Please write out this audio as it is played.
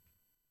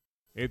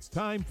It's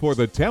time for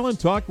the Talent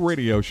Talk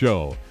Radio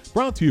Show,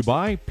 brought to you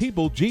by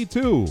People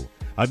G2,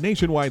 a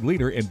nationwide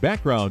leader in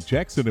background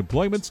checks and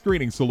employment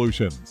screening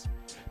solutions.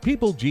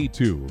 People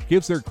G2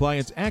 gives their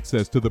clients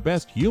access to the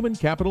best human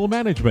capital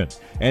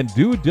management and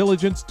due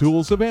diligence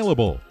tools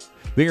available.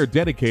 They are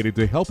dedicated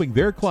to helping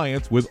their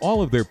clients with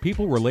all of their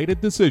people-related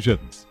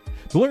decisions.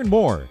 To learn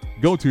more,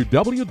 go to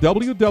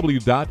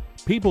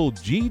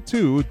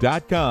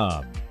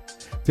www.peopleg2.com.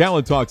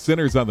 Talent Talk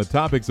centers on the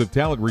topics of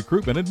talent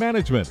recruitment and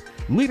management,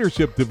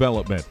 leadership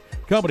development,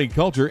 company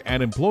culture,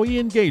 and employee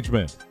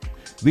engagement.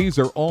 These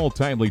are all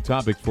timely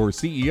topics for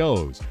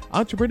CEOs,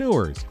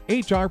 entrepreneurs,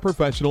 HR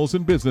professionals,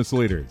 and business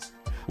leaders.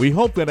 We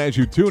hope that as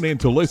you tune in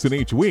to listen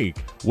each week,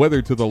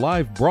 whether to the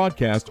live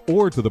broadcast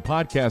or to the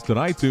podcast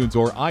on iTunes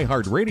or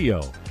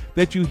iHeartRadio,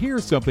 that you hear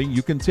something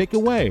you can take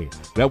away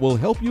that will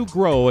help you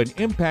grow and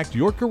impact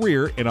your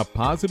career in a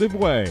positive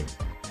way.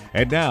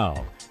 And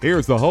now,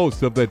 here's the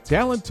host of the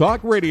Talent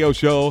Talk Radio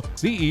Show,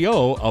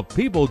 CEO of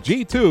People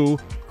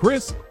G2,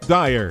 Chris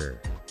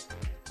Dyer.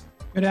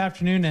 Good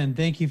afternoon, and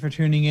thank you for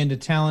tuning in to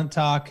Talent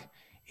Talk.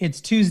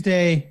 It's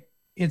Tuesday.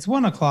 It's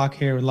 1 o'clock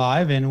here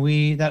live, and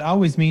that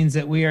always means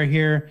that we are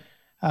here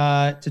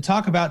to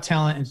talk about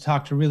talent and to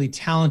talk to really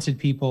talented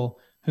people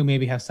who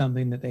maybe have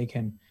something that they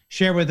can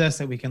share with us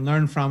that we can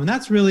learn from. And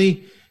that's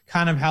really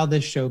kind of how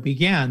this show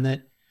began,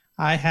 that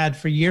I had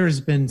for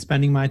years been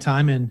spending my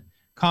time in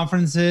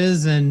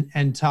conferences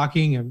and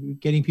talking and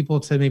getting people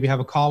to maybe have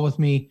a call with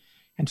me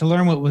and to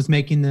learn what was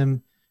making them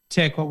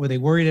tick. What were they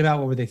worried about?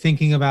 What were they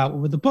thinking about?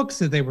 What were the books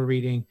that they were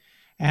reading?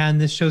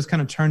 And this show's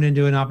kind of turned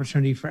into an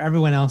opportunity for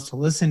everyone else to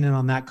listen in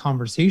on that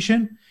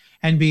conversation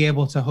and be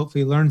able to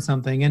hopefully learn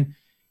something. And,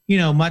 you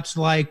know, much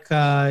like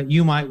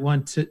you might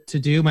want to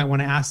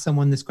ask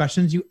someone this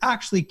questions, you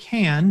actually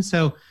can.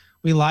 So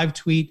we live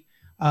tweet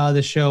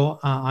the show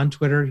on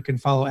Twitter. You can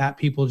follow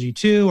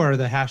 @PeopleG2 or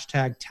the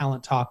hashtag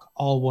Talent Talk,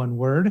 all one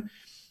word.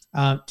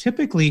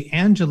 Typically,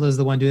 Angela's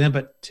the one doing that,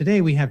 but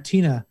today we have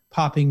Tina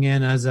popping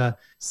in as a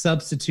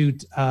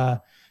substitute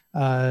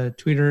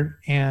tweeter,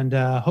 and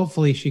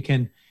hopefully she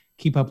can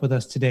keep up with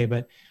us today.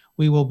 But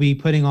we will be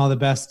putting all the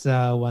best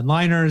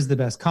one-liners, the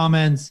best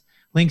comments,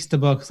 links to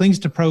books, links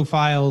to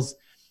profiles,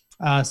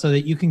 so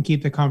that you can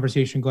keep the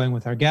conversation going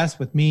with our guests,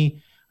 with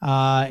me,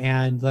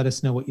 and let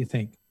us know what you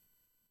think.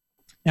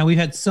 Now, we've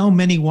had so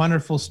many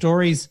wonderful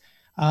stories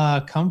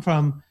come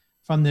from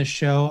this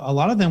show. A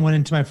lot of them went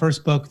into my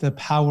first book, The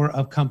Power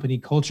of Company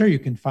Culture. You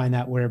can find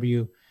that wherever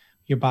you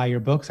buy your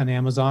books, on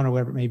Amazon or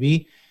wherever it may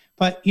be.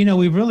 But, you know,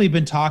 we've really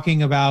been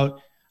talking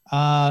about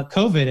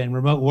COVID and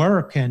remote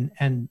work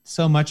and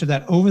so much of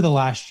that over the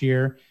last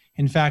year.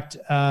 In fact,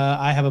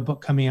 I have a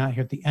book coming out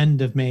here at the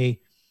end of May,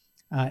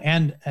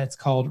 and it's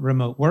called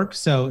Remote Work.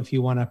 So if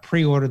you want to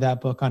pre-order that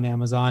book on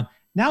Amazon,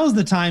 now is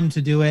the time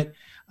to do it.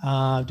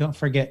 Don't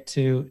forget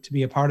to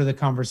be a part of the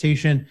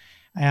conversation,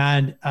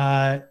 and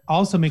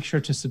also make sure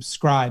to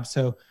subscribe.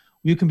 So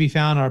you can be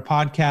found on our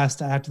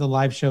podcast after the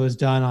live show is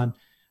done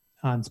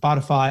on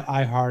Spotify,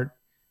 iHeart,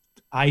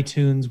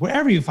 iTunes,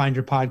 wherever you find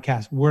your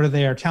podcast. We're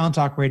there,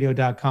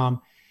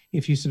 talenttalkradio.com.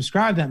 If you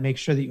subscribe, that makes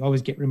sure that you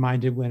always get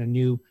reminded when a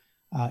new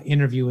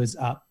interview is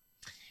up.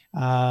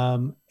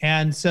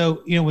 And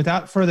so, you know,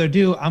 without further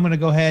ado, I'm going to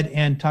go ahead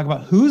and talk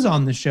about who's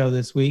on the show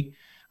this week.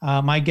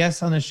 My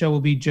guest on the show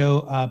will be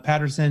Joe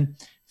Patterson,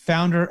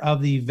 founder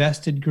of the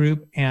Vested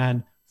Group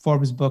and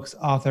Forbes Books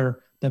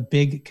author, The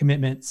Big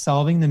Commitment: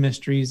 Solving the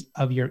Mysteries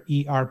of Your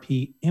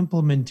ERP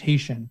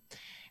Implementation.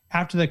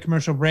 After the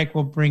commercial break,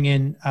 we'll bring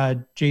in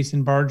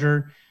Jason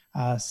Barger,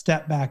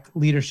 Step Back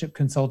Leadership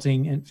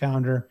Consulting and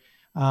founder.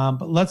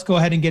 But let's go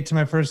ahead and get to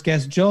my first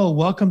guest. Joel,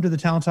 welcome to the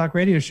Talent Talk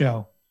Radio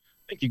Show.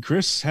 Thank you,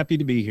 Chris. Happy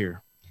to be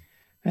here.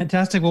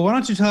 Fantastic. Well, why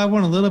don't you tell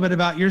everyone a little bit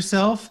about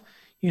yourself?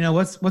 You know,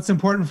 what's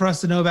important for us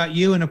to know about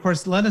you, and of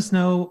course, let us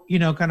know, you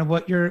know, kind of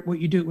what you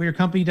do, what your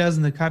company does,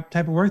 and the type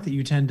of work that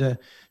you tend to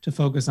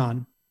focus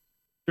on.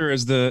 Sure.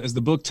 As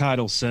the book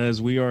title says,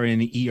 we are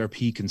in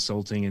ERP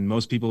consulting, and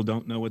most people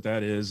don't know what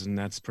that is, and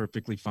that's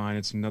perfectly fine.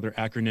 It's another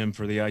acronym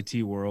for the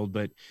IT world,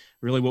 but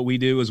really what we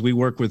do is we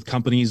work with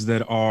companies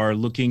that are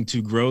looking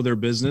to grow their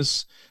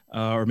business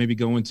or maybe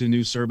go into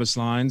new service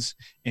lines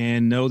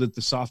and know that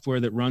the software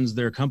that runs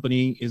their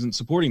company isn't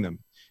supporting them.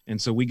 And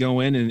so we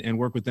go in and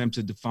work with them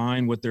to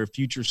define what their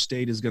future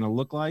state is going to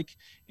look like.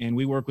 And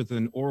we work with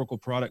an Oracle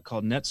product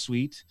called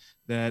NetSuite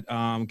that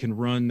can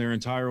run their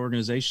entire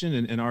organization.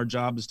 And our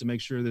job is to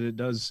make sure that it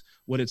does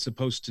what it's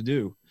supposed to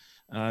do.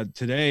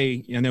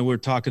 Today, I know we're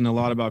talking a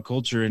lot about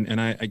culture, and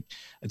I'd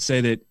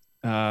say that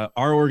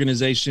our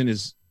organization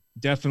is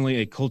definitely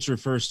a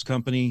culture-first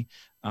company.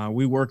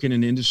 We work in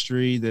an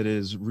industry that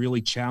is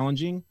really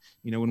challenging.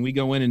 You know, when we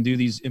go in and do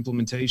these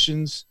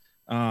implementations,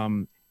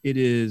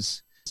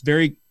 it's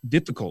very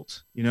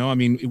difficult. You know, I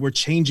mean, we're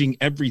changing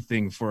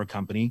everything for a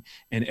company,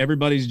 and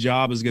everybody's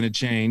job is going to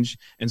change.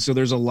 And so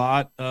there's a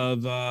lot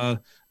of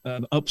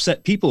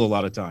upset people a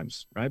lot of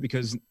times, right?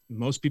 Because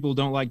most people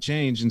don't like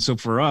change. And so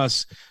for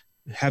us,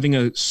 having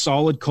a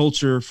solid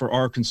culture for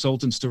our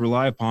consultants to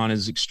rely upon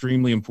is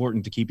extremely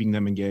important to keeping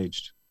them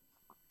engaged.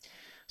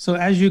 So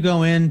as you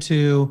go in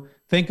to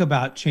think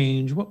about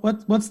change,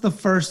 what's the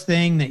first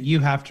thing that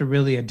you have to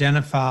really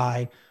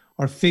identify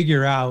or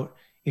figure out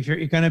if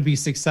you're going to be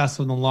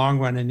successful in the long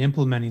run in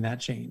implementing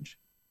that change?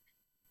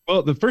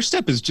 Well, the first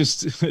step is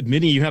just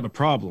admitting you have a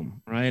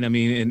problem, right? I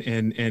mean,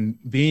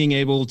 and being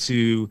able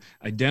to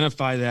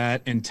identify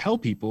that and tell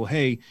people,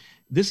 hey,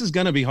 this is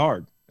going to be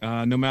hard.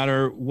 No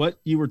matter what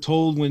you were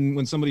told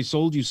when somebody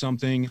sold you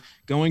something,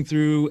 going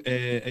through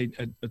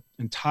an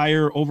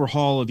entire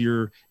overhaul of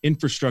your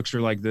infrastructure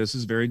like this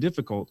is very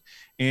difficult.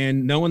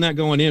 And knowing that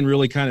going in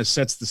really kind of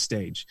sets the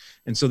stage.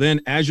 And so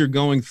then as you're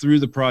going through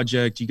the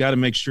project, you got to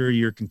make sure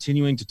you're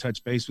continuing to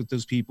touch base with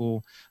those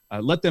people.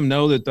 Let them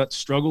know that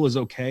struggle is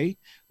okay.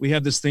 We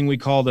have this thing we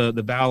call the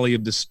valley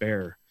of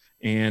despair.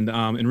 And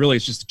really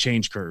it's just a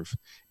change curve.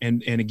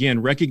 And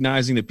again,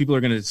 recognizing that people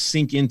are going to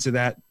sink into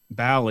that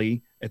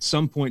valley at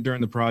some point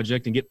during the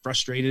project and get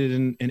frustrated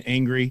and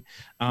angry.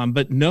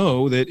 But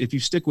know that if you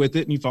stick with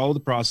it and you follow the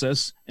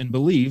process and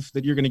believe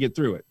that you're going to get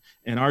through it.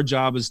 And our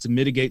job is to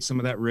mitigate some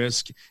of that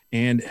risk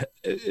and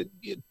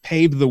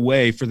pave the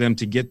way for them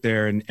to get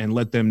there and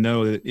let them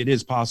know that it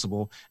is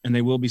possible and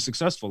they will be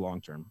successful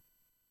long-term.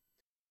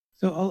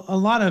 So a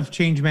lot of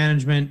change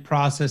management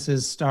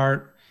processes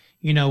start,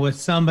 with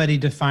somebody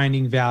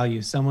defining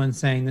value, someone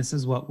saying this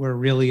is what we're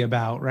really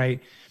about, right?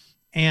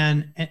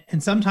 And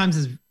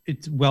sometimes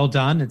it's well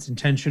done, it's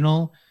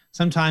intentional.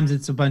 Sometimes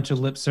it's a bunch of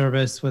lip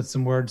service with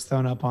some words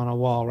thrown up on a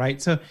wall,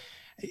 right? So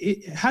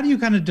how do you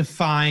kind of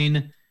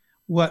define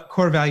what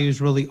core values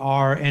really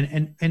are?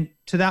 And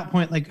to that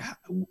point, like,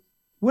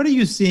 what are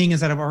you seeing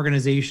inside of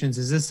organizations?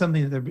 Is this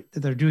something that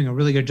they're doing a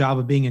really good job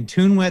of being in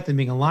tune with and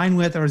being aligned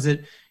with, or is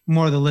it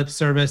more the lip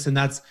service and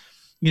that's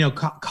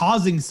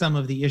causing some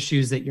of the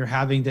issues that you're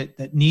having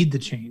that need the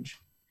change?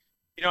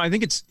 I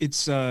think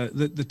it's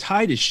the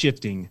tide is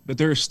shifting, but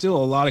there are still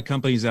a lot of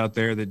companies out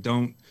there that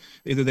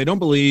either they don't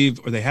believe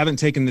or they haven't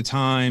taken the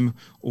time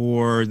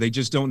or they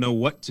just don't know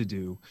what to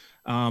do.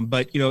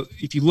 But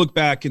if you look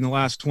back in the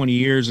last 20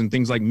 years and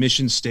things like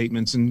mission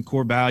statements and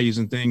core values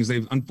and things,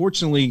 they've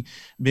unfortunately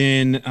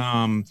been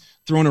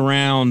thrown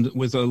around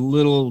with a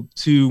little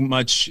too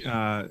much,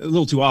 a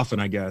little too often,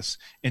 I guess,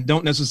 and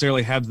don't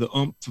necessarily have the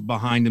oomph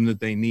behind them that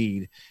they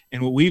need.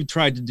 And what we've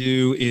tried to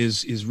do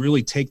is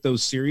really take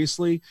those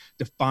seriously,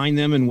 define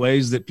them in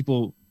ways that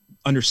people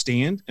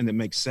understand and that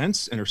make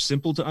sense and are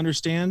simple to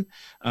understand.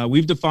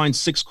 We've defined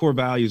 6 core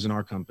values in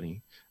our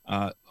company.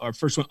 Our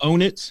first one,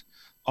 own it.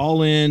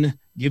 All in,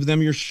 give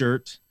them your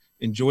shirt,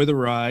 enjoy the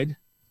ride,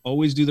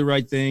 always do the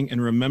right thing,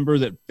 and remember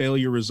that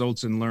failure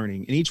results in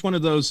learning. And each one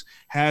of those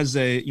has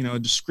a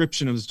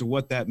description as to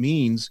what that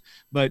means,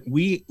 but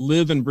we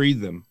live and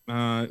breathe them.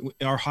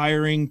 Our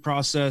hiring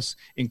process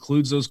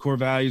includes those core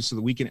values so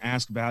that we can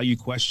ask value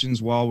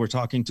questions while we're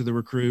talking to the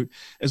recruit,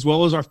 as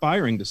well as our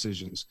firing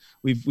decisions.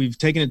 We've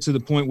taken it to the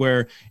point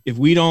where if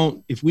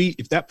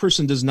that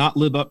person does not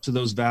live up to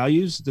those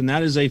values, then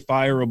that is a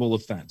fireable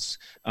offense.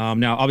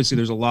 Now, obviously,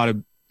 there's a lot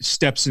of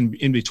steps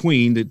in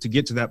between to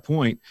get to that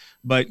point,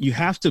 but you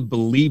have to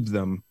believe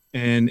them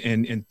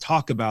and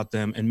talk about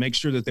them and make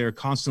sure that they're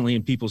constantly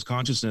in people's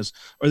consciousness,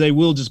 or they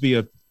will just be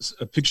a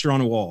picture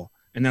on a wall,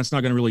 and that's not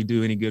going to really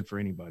do any good for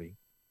anybody.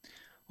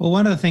 Well,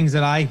 one of the things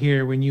that I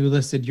hear when you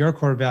listed your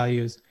core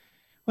values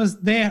was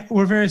they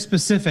were very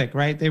specific,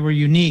 right? They were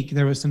unique.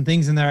 There was some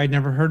things in there I'd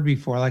never heard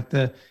before, like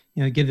the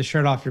get the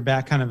shirt off your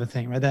back kind of a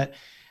thing, right? That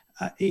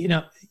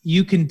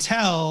you can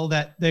tell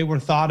that they were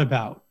thought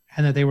about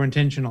and that they were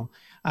intentional.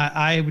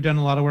 I've done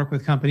a lot of work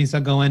with companies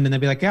that go in and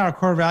they'll be like, yeah, our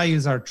core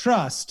values are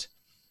trust.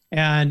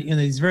 And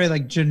these very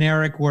like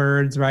generic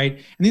words, right?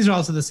 And these are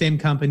also the same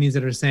companies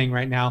that are saying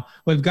right now,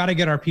 we've got to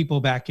get our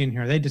people back in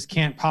here. They just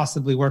can't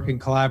possibly work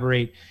and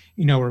collaborate,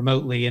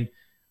 remotely. And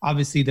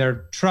obviously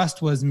their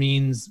trust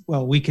means,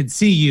 well, we could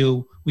see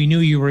you. We knew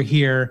you were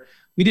here.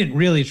 We didn't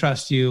really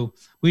trust you.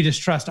 We just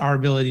trust our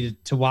ability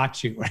to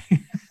watch you, right?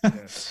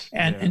 Yes,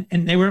 and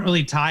they weren't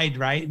really tied,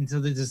 right? And so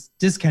they just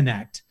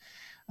disconnect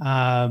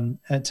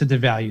to the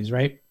values,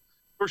 right?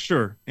 For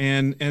sure.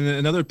 And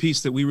another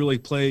piece that we really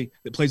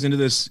plays into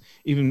this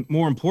even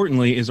more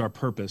importantly is our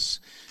purpose.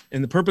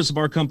 And the purpose of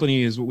our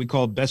company is what we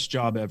call best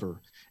job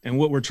ever. And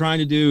what we're trying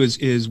to do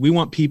is we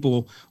want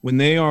people, when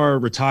they are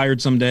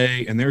retired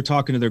someday and they're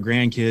talking to their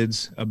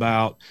grandkids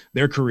about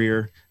their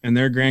career and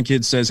their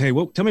grandkids says, hey,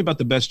 well, tell me about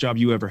the best job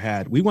you ever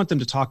had. We want them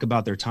to talk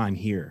about their time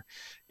here.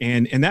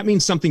 And that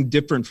means something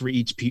different for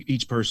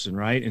each person,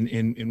 right?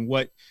 And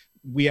what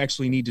we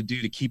actually need to do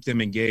to keep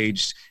them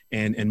engaged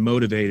and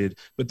motivated.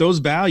 But those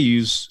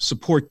values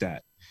support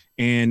that.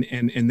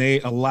 And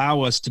they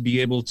allow us to be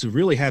able to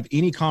really have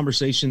any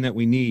conversation that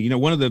we need.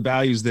 One of the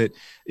values that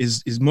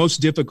is most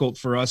difficult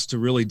for us to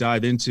really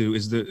dive into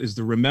is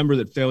the remember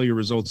that failure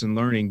results in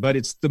learning, but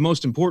it's the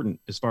most important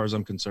as far as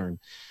I'm concerned.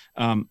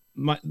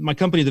 My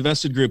company, the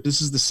Vested Group,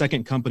 this is the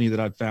second company that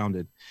I've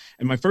founded.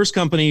 And my first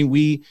company,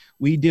 we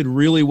did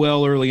really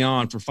well early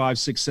on for 5,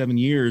 6, 7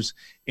 years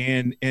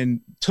and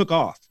took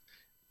off.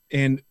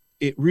 And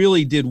it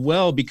really did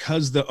well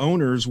because the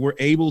owners were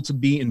able to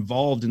be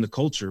involved in the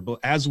culture. But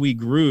as we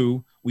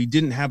grew We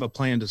didn't have a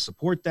plan to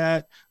support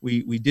that.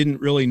 We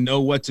didn't really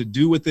know what to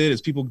do with it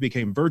as people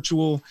became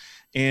virtual.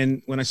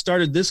 And when I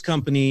started this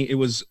company, it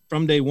was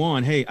from day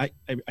one, hey,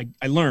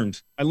 I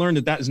learned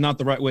that is not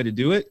the right way to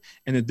do it,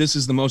 and that this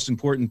is the most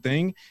important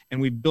thing.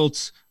 And we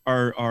built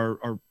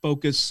our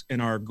focus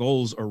and our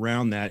goals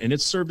around that. And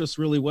it's served us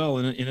really well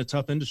in a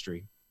tough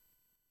industry.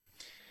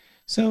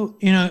 So,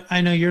 I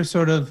know you're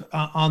sort of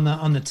on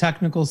the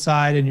technical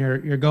side, and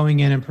you're going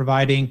in and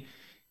providing,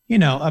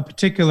 a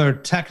particular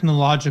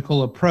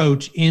technological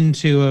approach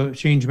into a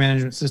change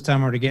management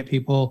system, or to get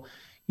people,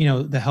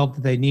 the help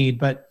that they need.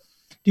 But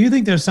do you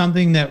think there's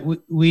something that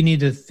we need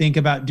to think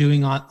about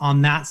doing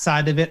on that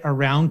side of it,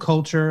 around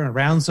culture,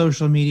 around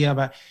social media,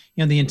 about,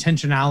 the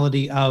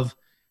intentionality of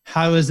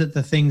how is it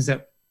the things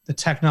that the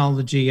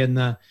technology and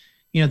the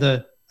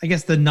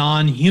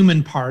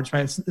non-human parts,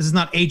 right? This is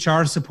not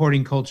HR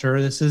supporting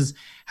culture. This is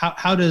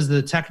how does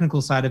the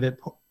technical side of it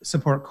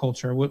support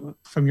culture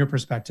from your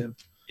perspective?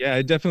 Yeah,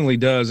 it definitely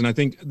does. And I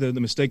think the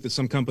mistake that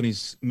some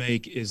companies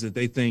make is that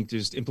they think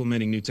just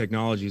implementing new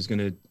technology is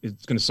going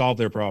to solve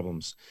their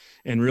problems.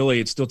 And really,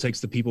 it still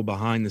takes the people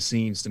behind the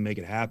scenes to make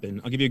it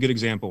happen. I'll give you a good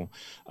example.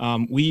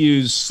 We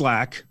use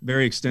Slack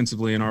very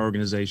extensively in our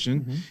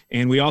organization,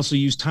 and we also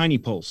use Tiny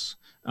Pulse,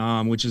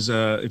 which is,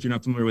 if you're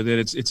not familiar with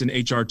it, it's an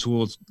HR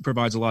tool. It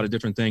provides a lot of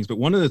different things. But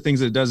one of the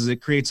things that it does is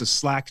it creates a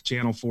Slack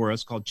channel for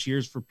us called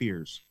Cheers for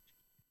Peers.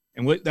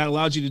 And what that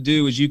allows you to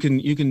do is you can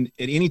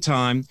at any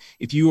time,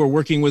 if you are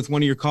working with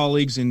one of your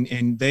colleagues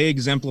and they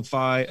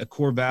exemplify a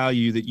core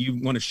value that you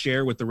want to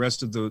share with the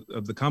rest of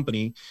the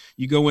company,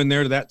 you go in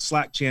there to that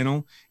Slack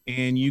channel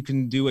and you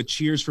can do a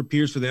cheers for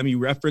peers for them. You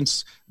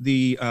reference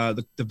the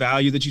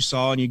value that you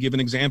saw and you give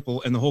an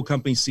example, and the whole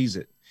company sees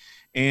it.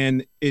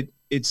 And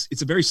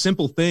it's a very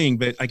simple thing,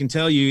 but I can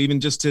tell you, even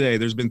just today,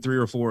 there's been 3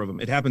 or 4 of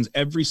them. It happens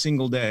every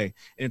single day.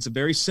 And it's a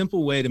very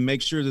simple way to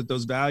make sure that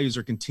those values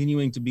are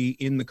continuing to be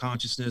in the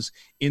consciousness,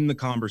 in the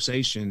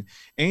conversation.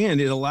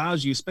 And it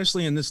allows you,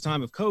 especially in this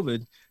time of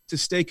COVID, to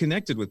stay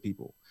connected with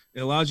people.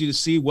 It allows you to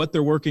see what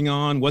they're working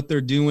on, what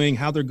they're doing,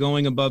 how they're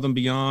going above and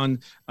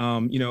beyond.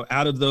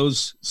 Out of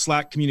those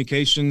Slack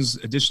communications,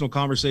 additional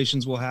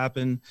conversations will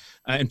happen.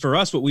 And for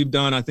us, what we've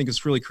done, I think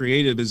is really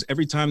creative, is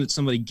every time that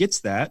somebody gets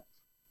that,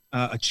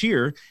 a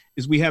cheer,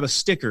 is we have a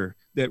sticker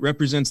that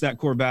represents that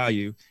core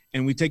value,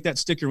 and we take that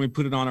sticker and we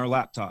put it on our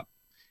laptop.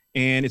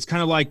 And it's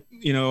kind of like,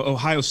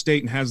 Ohio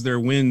State and has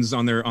their wins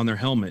on their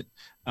helmet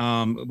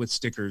with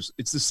stickers.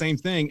 It's the same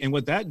thing. And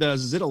what that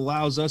does is it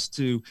allows us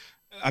to,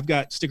 I've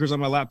got stickers on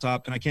my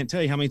laptop, and I can't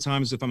tell you how many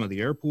times, if I'm at the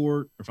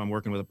airport or if I'm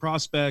working with a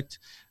prospect,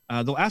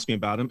 they'll ask me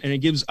about them, and it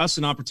gives us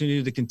an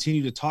opportunity to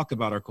continue to talk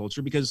about our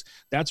culture, because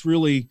that's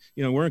really,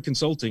 we're in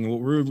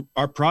consulting.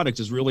 Our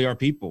product is really our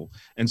people.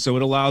 And so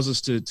it allows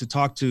us to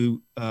talk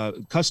to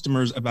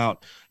customers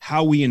about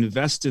how we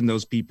invest in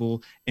those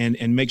people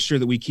and make sure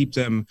that we keep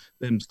them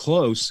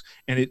close.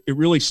 And it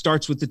really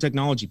starts with the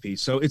technology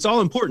piece. So it's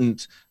all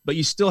important, but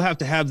you still have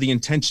to have the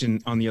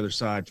intention on the other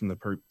side from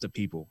the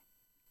people.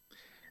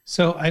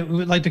 So I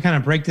would like to kind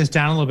of break this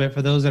down a little bit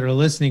for those that are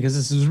listening, because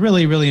this is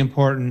really, really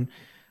important.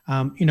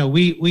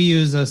 We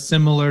use a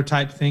similar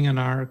type thing in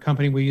our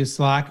company. We use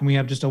Slack, and we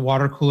have just a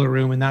water cooler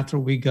room, and that's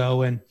where we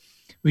go and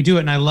we do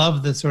it. And I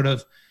love the sort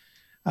of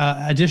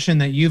addition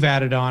that you've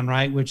added on,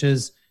 right? Which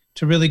is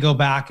to really go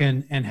back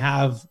and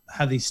have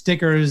these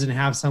stickers and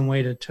have some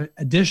way to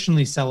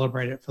additionally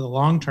celebrate it for the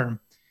long term.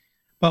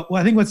 But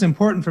I think what's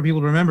important for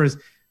people to remember is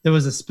there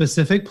was a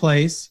specific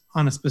place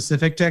on a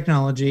specific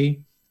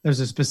technology. There's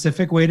a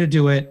specific way to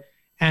do it,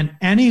 and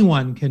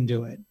anyone can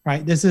do it,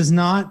 right? This is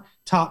not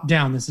top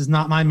down. This is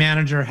not my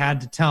manager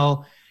had to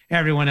tell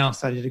everyone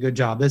else I did a good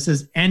job. This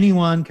is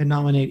anyone can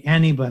nominate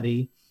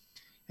anybody.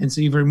 And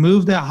so you've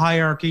removed that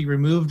hierarchy,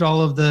 removed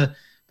all of the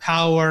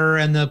power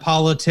and the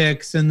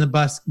politics and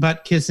the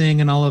butt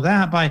kissing and all of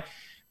that by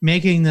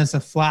making this a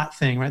flat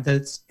thing, right?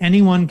 That's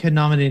anyone can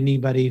nominate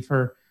anybody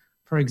for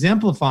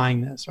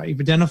exemplifying this, right? You've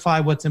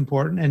identified what's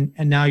important,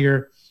 and now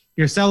you're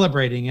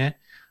celebrating it.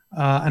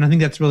 And I think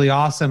that's really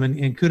awesome.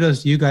 And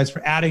kudos to you guys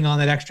for adding on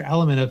that extra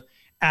element of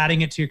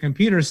adding it to your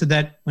computer, so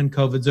that when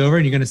COVID's over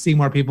and you're going to see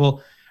more people,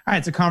 all right,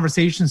 it's a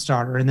conversation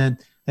starter, and then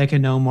they can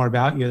know more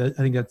about you. I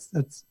think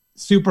that's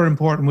super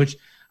important, which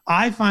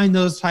I find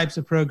those types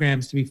of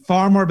programs to be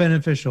far more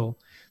beneficial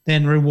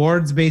than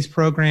rewards-based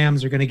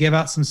programs. Are going to give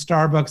out some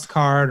Starbucks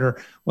card,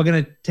 or we're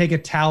going to take a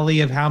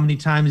tally of how many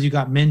times you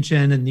got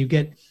mentioned and you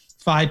get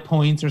 5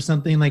 points or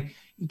something. Like,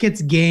 it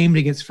gets gamed,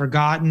 it gets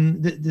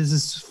forgotten. This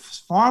is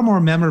far more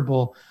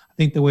memorable, I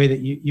think, the way that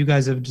you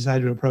guys have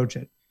decided to approach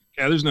it.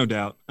 Yeah, there's no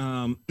doubt.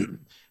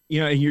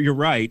 You're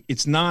right.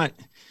 It's not,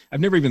 I've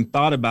never even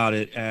thought about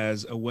it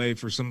as a way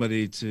for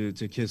somebody to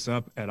kiss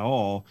up at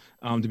all.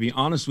 To be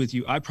honest with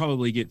you, I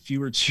probably get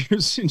fewer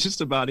cheers than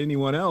just about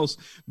anyone else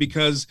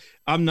because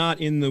I'm not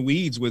in the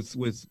weeds with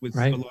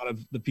Right. a lot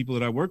of the people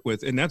that I work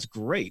with, and that's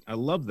great. I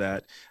love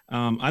that.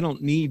 I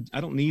don't need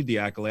the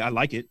accolade. I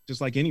like it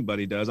just like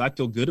anybody does. I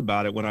feel good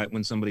about it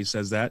when somebody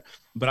says that,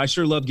 but I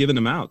sure love giving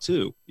them out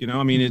too.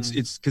 I mean,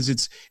 it's because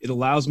it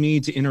allows me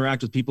to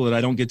interact with people that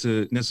I don't get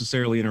to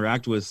necessarily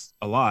interact with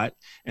a lot.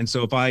 And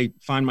so if I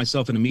find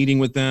myself in a meeting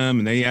with them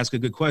and they ask a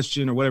good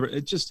question or whatever,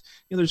 it just,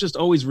 there's just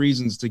always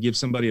reasons to give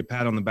somebody a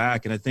pat on the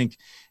back. And I think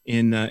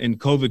in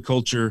COVID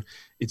culture,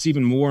 it's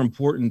even more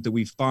important that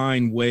we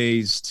find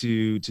ways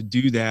to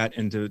do that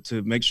and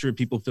to make sure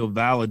people feel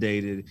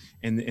validated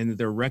and that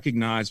they're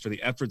recognized for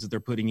the efforts that they're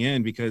putting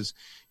in. Because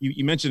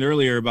you mentioned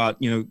earlier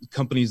about,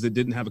 companies that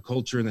didn't have a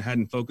culture and that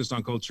hadn't focused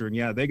on culture, and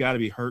yeah, they got to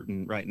be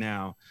hurting right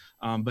now.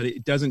 But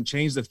it doesn't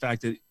change the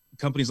fact that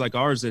companies like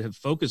ours that have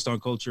focused on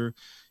culture,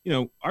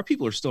 our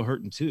people are still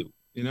hurting too,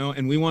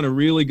 and we want to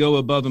really go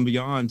above and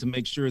beyond to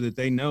make sure that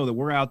they know that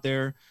we're out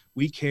there,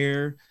 we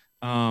care.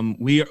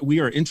 We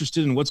are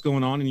interested in what's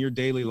going on in your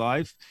daily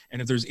life.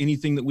 And if there's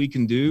anything that we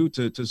can do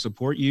to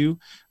support you,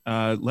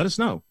 let us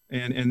know.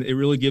 And it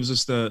really gives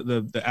us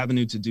the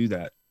avenue to do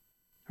that.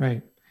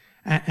 Right.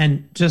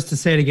 And just to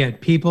say it again,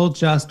 people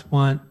just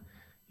want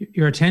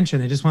your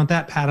attention. They just want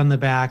that pat on the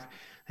back.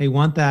 They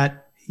want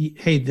that,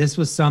 hey, this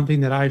was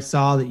something that I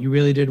saw that you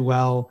really did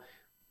well.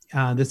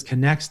 This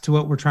connects to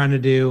what we're trying to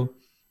do.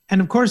 And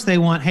of course they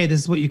want, hey,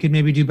 this is what you could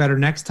maybe do better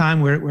next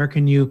time. Where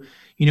can you,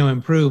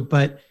 improve?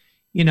 But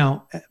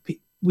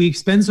we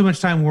spend so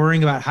much time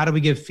worrying about how do we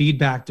give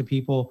feedback to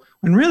people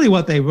when really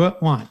what they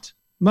want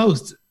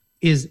most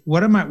is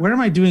where am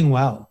I doing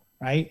well,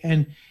 right?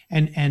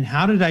 And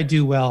how did I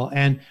do well?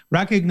 And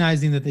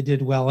recognizing that they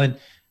did well and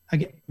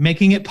again,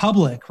 making it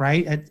public,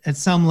 right? At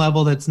some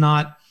level it's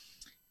not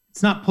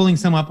pulling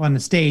someone up on the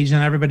stage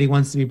and everybody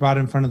wants to be brought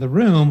in front of the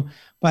room,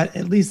 but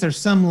at least there's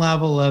some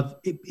level of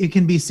it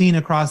can be seen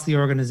across the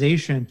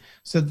organization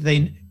so that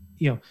they,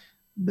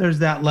 there's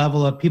that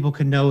level of people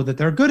can know that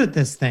they're good at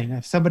this thing.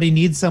 If somebody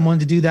needs someone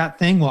to do that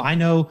thing, well, I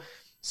know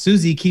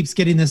Susie keeps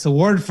getting this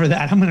award for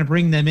that. I'm going to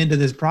bring them into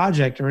this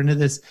project or into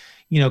this,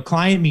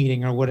 client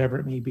meeting or whatever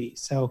it may be.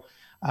 So,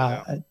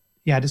 I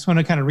just want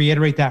to kind of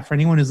reiterate that for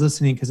anyone who's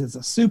listening, because it's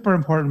a super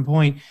important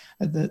point.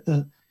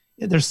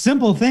 They're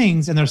simple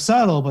things and they're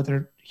subtle, but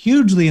they're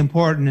hugely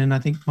important. And I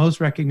think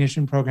most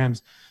recognition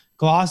programs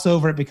gloss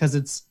over it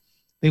because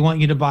they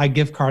want you to buy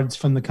gift cards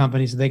from the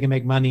company so they can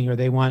make money, or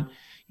they want,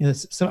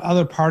 some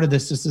other part of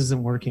this just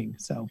isn't working.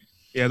 So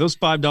yeah, those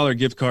 $5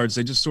 gift cards,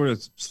 they just sort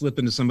of slip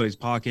into somebody's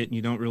pocket and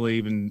you don't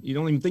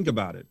even think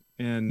about it.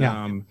 And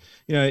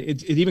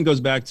it even goes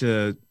back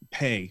to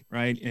pay,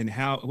 right? And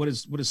what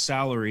is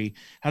salary?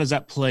 How does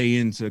that play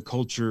into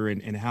culture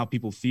and how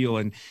people feel?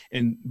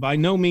 And by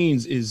no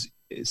means is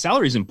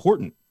salary is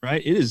important,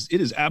 right? It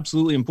is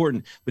absolutely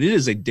important, but it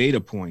is a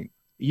data point.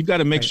 You've got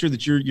to make sure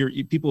that your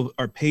people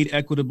are paid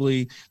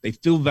equitably, they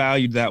feel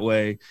valued that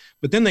way,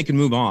 but then they can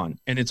move on.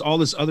 And it's all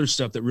this other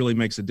stuff that really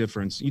makes a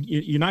difference.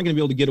 You're not going to be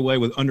able to get away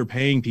with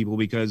underpaying people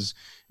because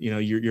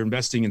you're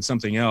investing in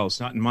something else,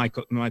 not in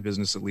my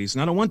business at least.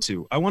 And I don't want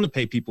to. I want to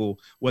pay people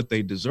what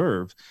they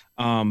deserve,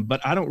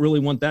 but I don't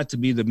really want that to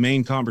be the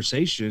main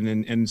conversation.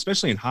 And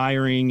especially in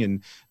hiring,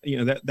 and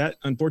that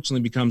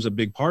unfortunately becomes a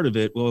big part of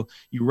it. Well,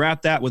 you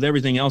wrap that with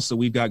everything else that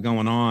we've got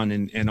going on,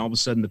 and all of a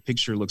sudden the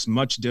picture looks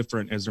much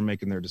different as they're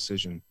making their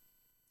decision.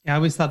 Yeah, I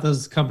always thought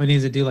those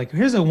companies that do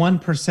here's a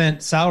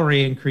 1%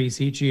 salary increase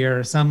each year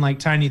or some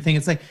tiny thing.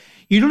 It's like,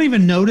 you don't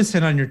even notice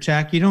it on your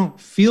check. You don't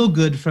feel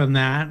good from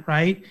that,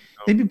 right?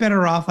 They'd be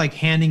better off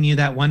handing you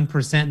that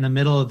 1% in the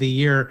middle of the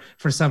year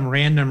for some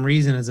random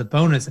reason as a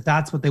bonus, if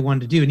that's what they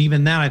wanted to do. And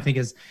even that I think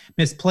is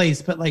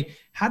misplaced, but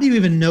how do you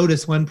even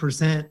notice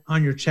 1%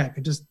 on your check?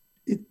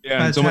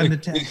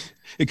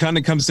 It kind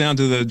of comes down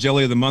to the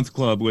Jelly of the Month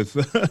Club with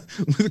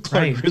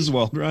Clark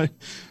Griswold, right?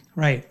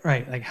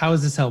 Right. How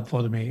is this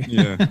helpful to me?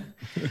 Yeah.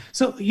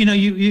 So,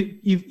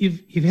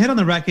 you've hit on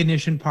the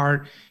recognition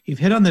part, you've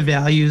hit on the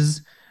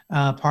values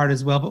part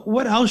as well, but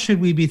what else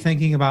should we be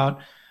thinking about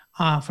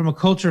from a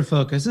culture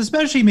focus,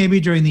 especially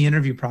maybe during the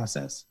interview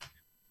process?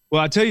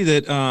 Well, I'll tell you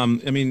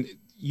that,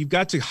 you've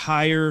got to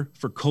hire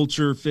for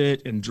culture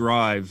fit and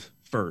drive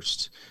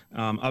first.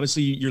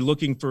 Obviously you're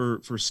looking for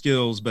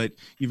skills, but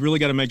you've really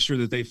got to make sure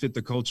that they fit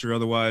the culture.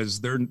 Otherwise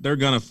they're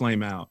going to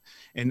flame out.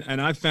 And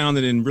I've found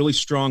that in really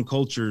strong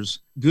cultures,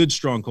 good,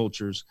 strong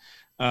cultures,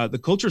 the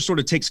culture sort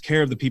of takes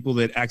care of the people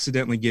that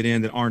accidentally get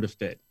in that aren't a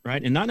fit,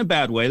 right? And not in a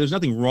bad way. There's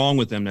nothing wrong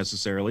with them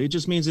necessarily. It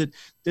just means that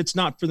it's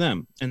not for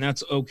them, and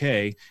that's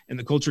okay. And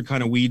the culture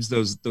kind of weeds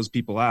those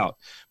people out.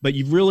 But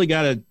you've really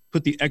got to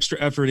put the extra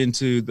effort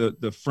into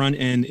the front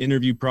end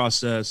interview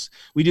process.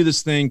 We do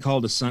this thing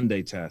called a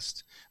Sunday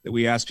test that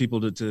we ask people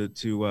to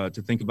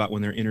think about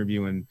when they're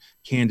interviewing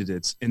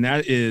candidates. And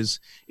that is,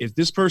 if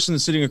this person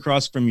is sitting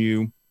across from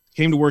you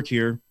came to work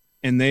here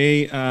and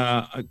they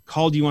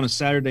called you on a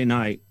Saturday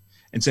night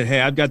and said,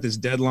 hey, I've got this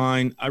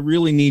deadline. I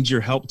really need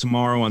your help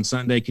tomorrow on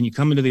Sunday. Can you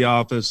come into the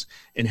office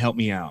and help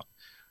me out?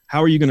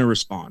 How are you going to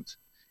respond?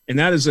 And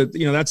that is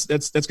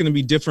that's going to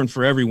be different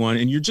for everyone.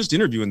 And you're just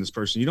interviewing this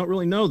person. You don't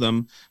really know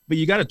them, but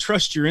you got to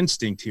trust your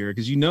instinct here,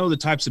 because you know the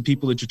types of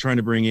people that you're trying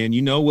to bring in,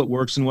 you know what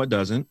works and what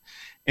doesn't,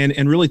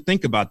 and really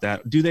think about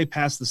that. Do they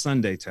pass the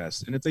Sunday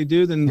test? And if they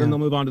do, then they'll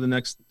move on to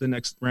the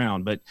next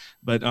round.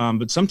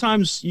 But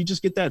sometimes you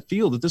just get that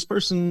feel that this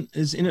person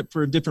is in it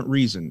for a different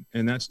reason,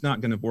 and that's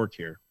not going to work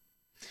here.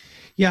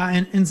 Yeah.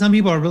 And some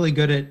people are really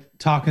good at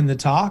talking the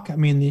talk. I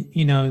mean,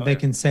 they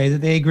can say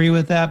that they agree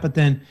with that, but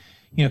then,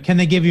 can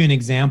they give you an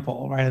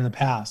example right in the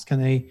past?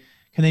 Can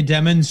they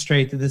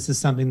demonstrate that this is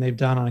something they've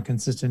done on a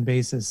consistent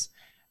basis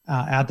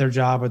at their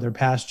job or their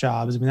past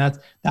jobs? I mean,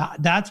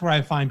 that's where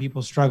I find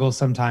people struggle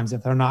sometimes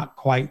if they're not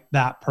quite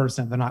that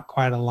person, if they're not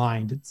quite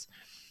aligned. It's,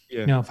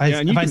 if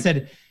I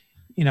said,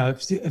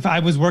 if I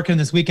was working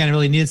this weekend, I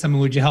really needed someone,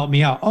 would you help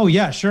me out? Oh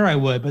yeah, sure I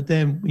would. But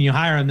then when you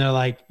hire them, they're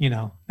like,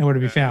 nowhere to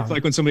be found. It's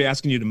like when somebody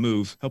asking you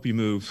to help you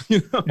move.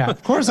 Yeah,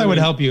 of course I would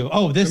help you.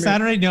 Oh,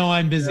 Saturday? No,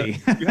 I'm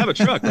busy. You have a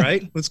truck,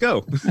 right? Let's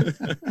go.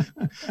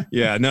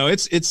 Yeah, no,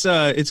 it's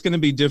going to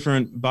be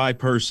different by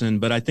person,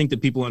 but I think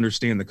that people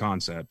understand the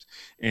concept,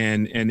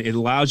 and it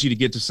allows you to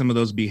get to some of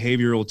those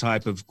behavioral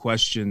type of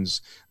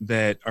questions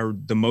that are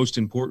the most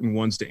important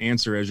ones to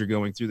answer as you're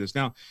going through this.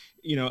 Now,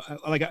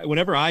 like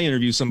whenever I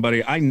interview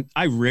somebody,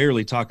 I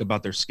rarely talk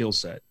about their skill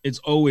set. It's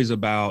always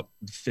about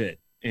fit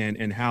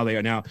and how they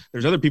are. Now,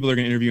 there's other people that are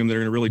going to interview them that are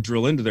going to really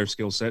drill into their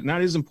skill set, and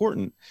that is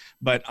important,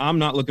 but I'm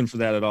not looking for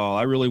that at all.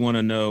 I really want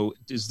to know,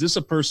 is this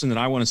a person that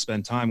I want to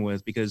spend time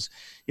with? Because,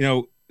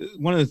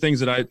 one of the things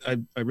that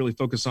I really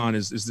focus on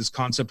is this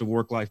concept of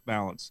work-life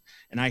balance.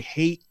 And I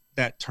hate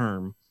that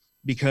term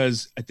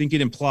because I think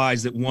it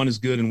implies that one is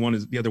good and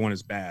the other one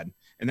is bad.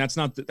 And that's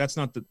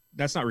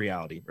not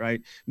reality,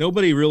 right?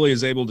 Nobody really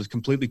is able to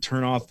completely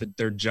turn off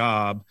their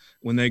job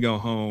when they go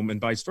home,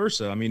 and vice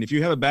versa. I mean, if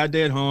you have a bad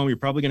day at home, you're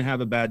probably going to have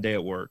a bad day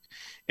at work.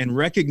 And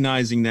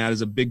recognizing that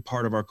is a big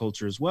part of our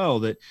culture as well,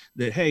 that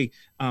hey,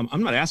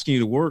 I'm not asking you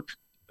to work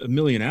 1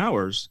 million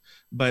hours,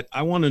 but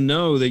I want to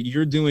know that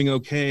you're doing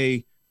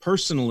okay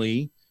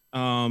personally,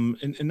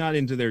 and not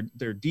into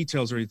their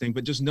details or anything,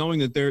 but just knowing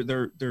that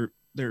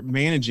they're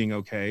managing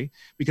okay,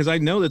 because I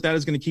know that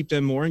is going to keep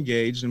them more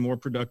engaged and more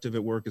productive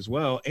at work as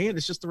well. And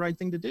it's just the right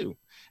thing to do.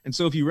 And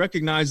so if you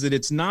recognize that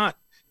it's not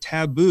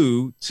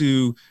taboo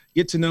to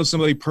get to know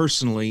somebody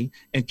personally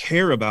and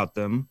care about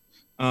them,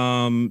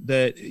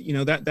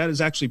 that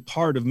is actually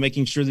part of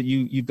making sure that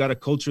you've got a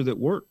culture that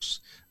works.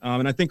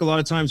 And I think a lot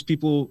of times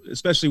people,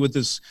 especially with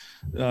this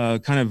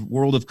kind of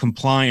world of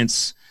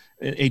compliance,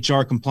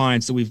 HR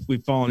compliance that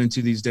we've fallen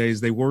into these days,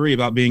 they worry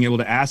about being able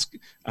to ask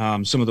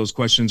some of those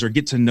questions or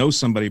get to know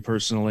somebody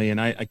personally. And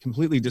I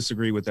completely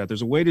disagree with that.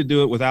 There's a way to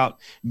do it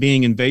without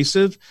being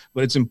invasive,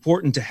 but it's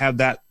important to have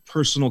that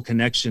personal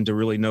connection to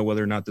really know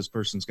whether or not this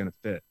person's going to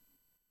fit.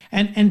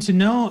 And to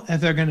know if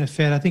they're going to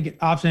fit, I think it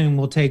often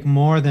will take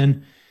more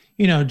than,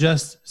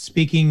 just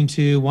speaking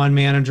to one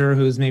manager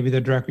who's maybe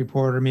the direct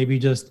report, or maybe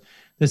just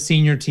the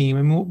senior team.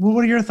 I mean,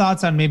 what are your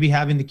thoughts on maybe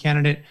having the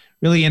candidate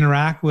really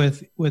interact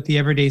with the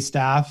everyday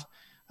staff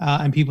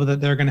and people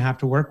that they're going to have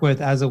to work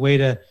with as a way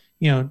to,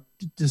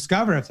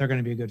 discover if they're going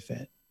to be a good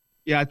fit?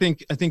 Yeah, I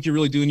think you're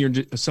really doing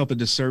yourself a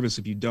disservice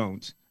if you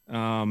don't.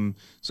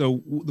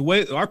 So the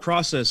way our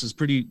process is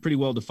pretty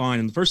well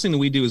defined. And the first thing that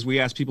we do is we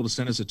ask people to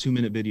send us a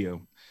 2-minute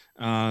video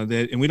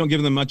and we don't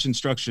give them much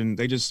instruction.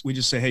 We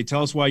just say, hey,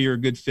 tell us why you're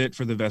a good fit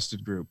for the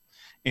vested group.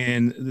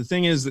 And the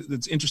thing is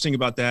that's interesting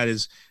about that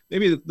is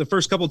maybe the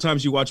first couple of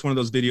times you watch one of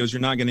those videos,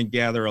 you're not going to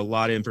gather a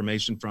lot of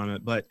information from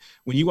it. But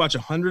when you watch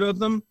 100 of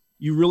them,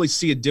 you really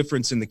see a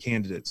difference in the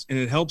candidates, and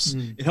it helps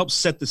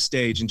set the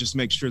stage and just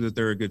make sure that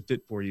they're a good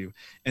fit for you.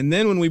 And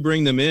then when we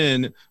bring them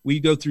in,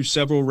 we go through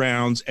several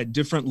rounds at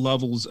different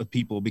levels of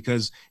people,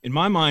 because in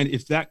my mind,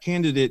 if that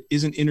candidate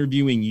isn't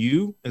interviewing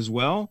you as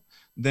well,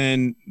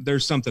 then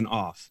there's something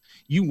off.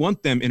 You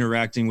want them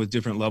interacting with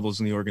different levels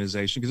in the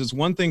organization, because it's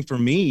one thing for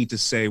me to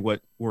say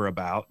what we're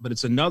about, but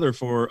it's another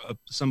for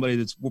somebody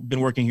that's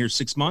been working here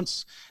 6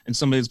 months and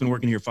somebody that's been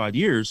working here 5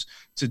 years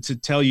to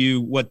tell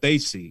you what they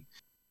see.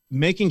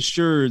 Making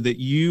sure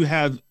that you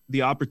have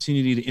the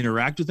opportunity to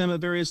interact with them at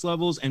various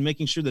levels, and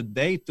making sure that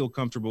they feel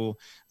comfortable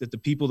that the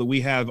people that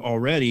we have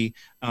already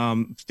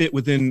fit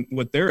within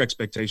what their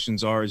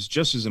expectations are is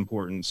just as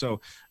important. So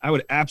I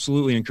would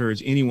absolutely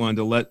encourage anyone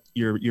to let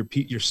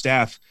your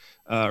staff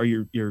or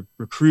your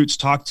recruits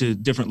talk to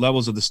different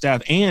levels of the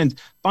staff, and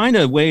find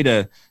a way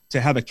to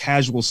have a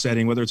casual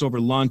setting, whether it's over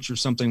lunch or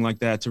something like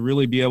that, to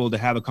really be able to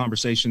have a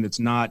conversation that's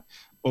not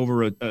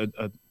over in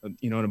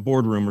a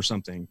boardroom or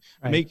something.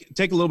 Right.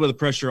 Take a little bit of the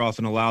pressure off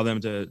and allow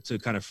them to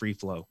kind of free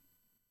flow.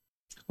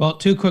 Well,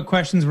 2 quick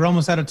questions. We're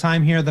almost out of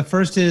time here. The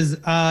first is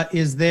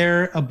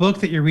there a book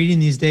that you're reading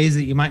these days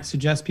that you might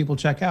suggest people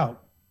check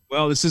out?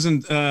 Well, this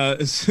isn't going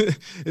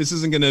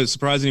to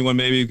surprise anyone,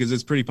 maybe, because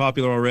it's pretty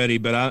popular already.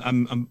 But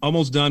I'm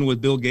almost done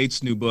with Bill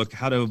Gates' new book,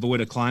 How to Avoid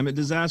a Climate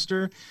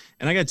Disaster.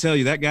 And I got to tell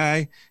you, that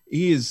guy,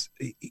 he's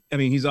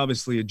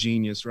obviously a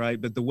genius, right?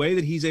 But the way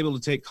that he's able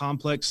to take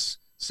complex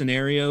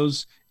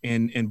scenarios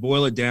and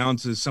boil it down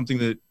to something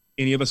that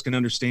any of us can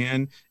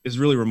understand is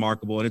really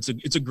remarkable. And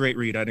it's a great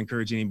read. I'd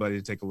encourage anybody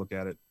to take a look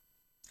at it.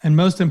 And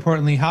most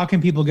importantly, how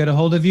can people get a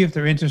hold of you if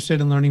they're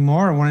interested in learning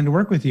more or wanting to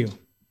work with you?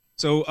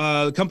 So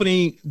the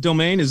company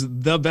domain is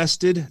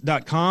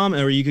thevested.com,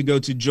 or you could go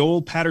to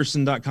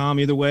joelpatterson.com.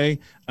 Either way,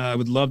 I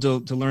would love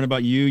to learn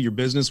about you, your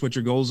business, what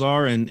your goals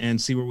are,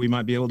 and see where we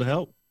might be able to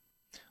help.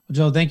 Well,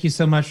 Joel, thank you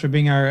so much for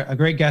being a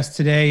great guest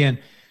today and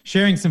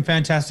sharing some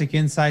fantastic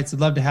insights. I'd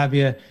love to have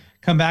you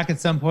come back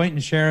at some point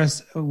and share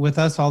with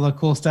us all the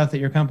cool stuff that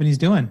your company's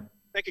doing.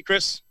 Thank you,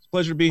 Chris. It's a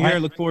pleasure to be here.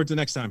 Look forward to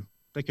next time.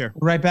 Take care.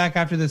 We're right back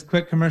after this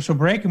quick commercial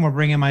break, and we'll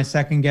bring in my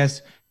second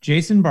guest,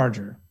 Jason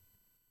Barger.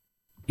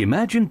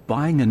 Imagine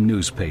buying a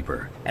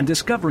newspaper and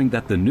discovering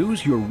that the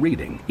news you're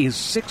reading is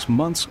 6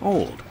 months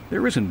old.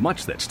 There isn't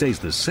much that stays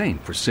the same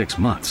for 6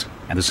 months.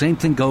 And the same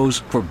thing goes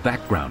for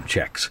background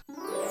checks.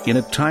 In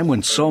a time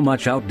when so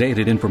much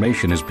outdated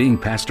information is being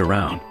passed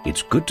around,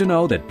 it's good to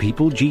know that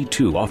People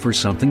G2 offers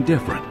something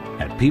different.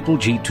 At People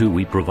G2,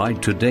 we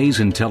provide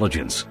today's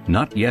intelligence,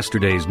 not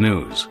yesterday's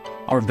news.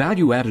 Our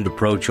value-added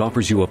approach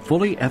offers you a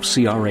fully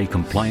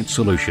FCRA-compliant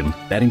solution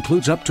that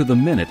includes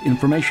up-to-the-minute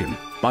information.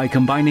 By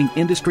combining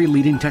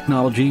industry-leading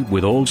technology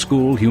with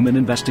old-school human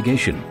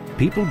investigation,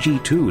 People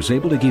G2 is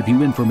able to give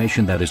you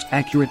information that is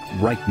accurate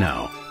right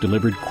now,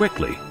 delivered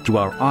quickly to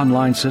our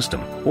online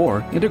system,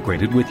 or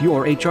integrated with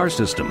your HR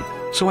system.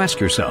 So ask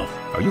yourself,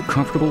 are you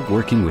comfortable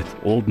working with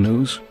old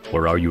news,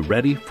 or are you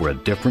ready for a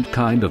different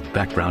kind of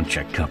background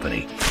check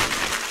company?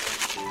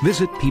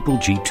 Visit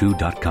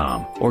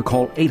peopleg2.com or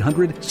call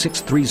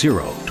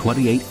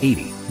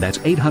 800-630-2880. That's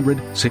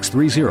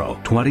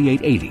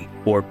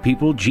 800-630-2880 or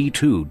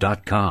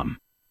peopleg2.com.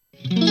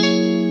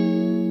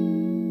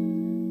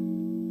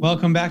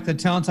 Welcome back to the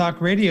Talent Talk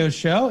Radio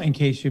Show. In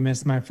case you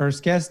missed my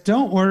first guest,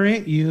 don't worry.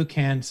 You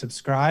can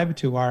subscribe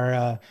to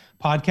our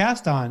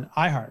podcast on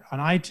iHeart, on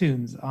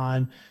iTunes,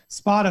 on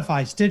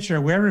Spotify, Stitcher,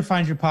 wherever you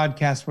find your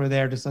podcast. We're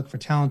there. Just look for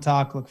Talent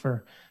Talk, look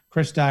for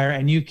Chris Dyer,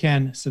 and you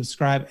can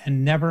subscribe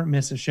and never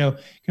miss a show. You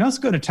can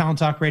also go to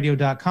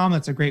talenttalkradio.com.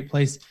 That's a great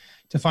place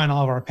to find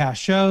all of our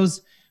past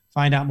shows,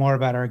 find out more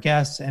about our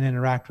guests, and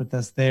interact with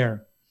us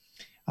there.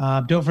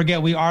 Don't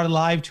forget, we are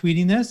live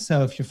tweeting this.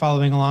 So if you're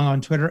following along on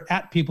Twitter,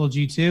 at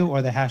PeopleG2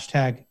 or the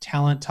hashtag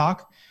Talent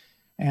Talk.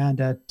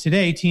 And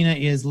today, Tina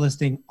is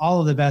listing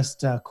all of the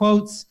best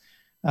quotes,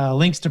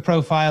 links to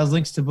profiles,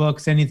 links to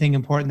books, anything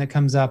important that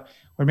comes up.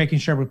 We're making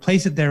sure we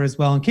place it there as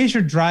well. In case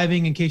you're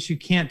driving, in case you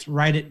can't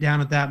write it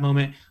down at that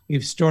moment,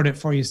 we've stored it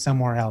for you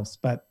somewhere else.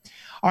 But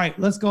all right,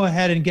 let's go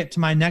ahead and get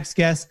to my next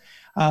guest,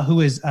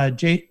 who is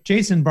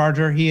Jason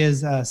Barger. He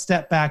is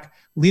Step Back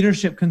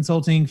Leadership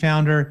Consulting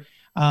founder.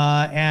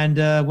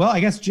 Well,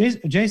 I guess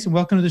Jason,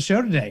 welcome to the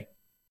show today.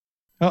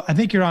 Oh, I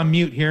think you're on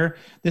mute here.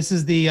 This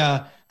is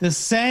the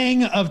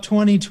saying of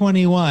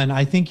 2021.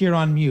 I think you're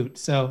on mute.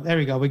 So there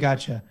we go. We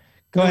got you.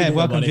 Go ahead.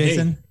 Welcome,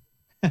 Jason. Hey.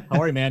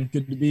 How are you, man?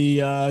 Good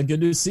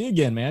to see you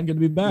again, man. Good to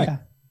be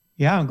back.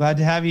 Yeah, I'm glad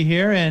to have you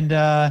here. And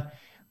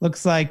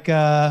looks like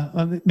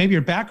maybe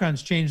your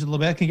background's changed a little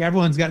bit. I think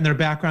everyone's gotten their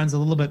backgrounds a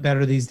little bit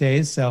better these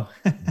days. So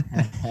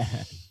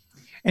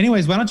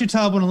anyways, why don't you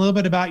tell everyone a little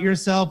bit about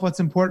yourself, what's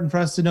important for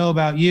us to know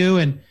about you,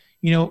 and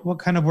what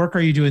kind of work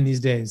are you doing these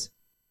days?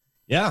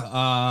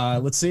 Yeah,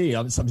 let's see.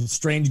 I'm a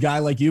strange guy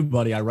like you,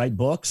 buddy. I write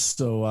books,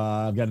 so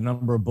I've got a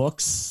number of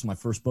books. My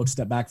first book,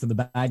 Step Back from the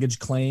Baggage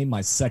Claim.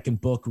 My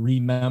second book,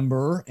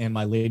 Remember, and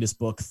my latest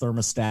book,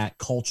 Thermostat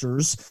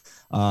Cultures.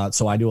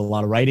 So I do a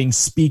lot of writing,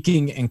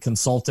 speaking, and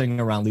consulting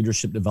around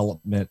leadership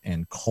development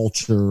and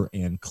culture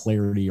and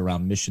clarity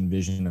around mission,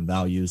 vision, and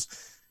values.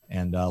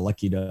 And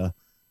lucky to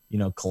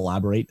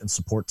collaborate and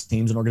support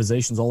teams and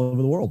organizations all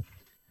over the world.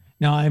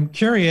 Now, I'm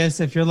curious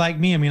if you're like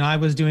me. I mean, I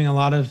was doing a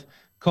lot of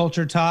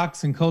culture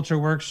talks and culture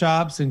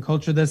workshops and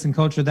culture this and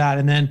culture that.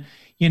 And then,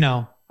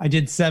 I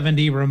did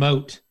 70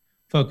 remote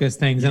focused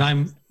things. Yeah.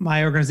 And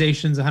my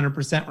organization's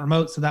 100%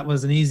 remote. So that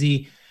was an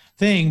easy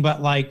thing.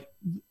 But like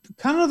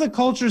kind of the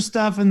culture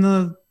stuff and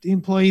the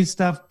employee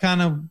stuff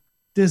kind of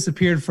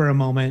disappeared for a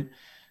moment.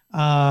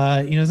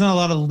 There's not a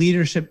lot of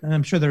leadership, and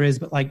I'm sure there is,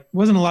 but like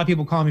wasn't a lot of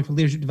people calling me for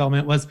leadership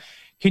development. It was,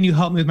 can you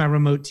help me with my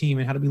remote team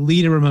and how to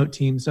lead a remote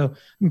team? So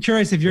I'm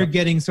curious if you're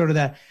getting sort of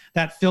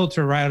that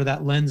filter right out of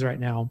that lens right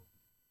now.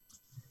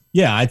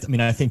 Yeah, I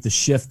think the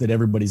shift that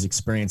everybody's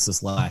experienced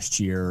this last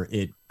year,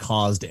 it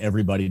caused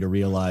everybody to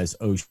realize,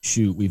 oh,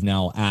 shoot, we've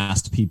now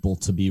asked people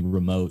to be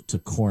remote, to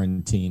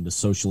quarantine, to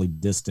socially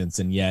distance,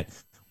 and yet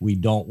we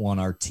don't want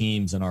our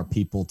teams and our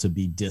people to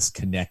be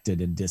disconnected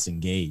and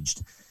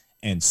disengaged.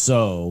 And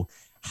so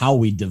how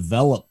we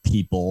develop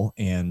people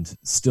and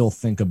still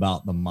think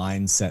about the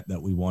mindset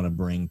that we want to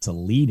bring to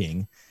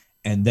leading,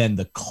 and then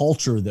the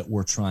culture that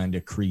we're trying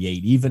to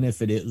create, even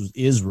if it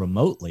is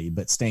remotely,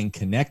 but staying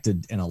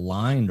connected and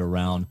aligned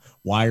around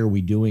why are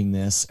we doing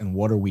this and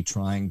what are we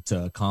trying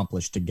to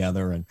accomplish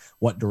together and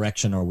what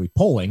direction are we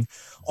pulling.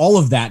 All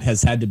of that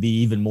has had to be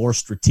even more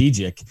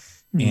strategic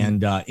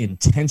and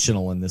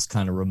intentional in this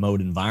kind of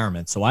remote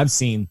environment. So I've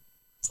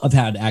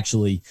had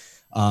actually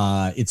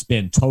It's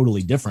been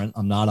totally different.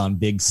 I'm not on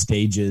big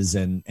stages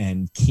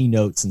and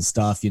keynotes and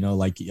stuff,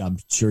 like I'm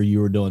sure you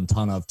were doing a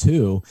ton of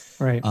too.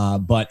 Right.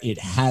 But it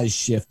has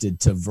shifted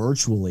to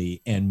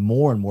virtually, and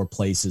more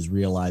places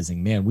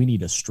realizing, man, we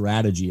need a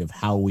strategy of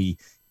how we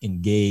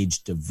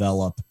engage,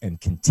 develop, and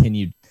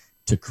continue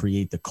to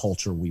create the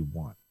culture we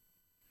want.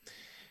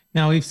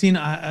 Now we've seen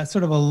a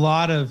sort of a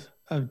lot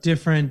of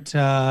different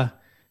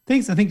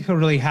things I think could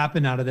really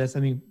happen out of this. I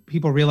mean,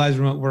 people realize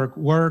remote work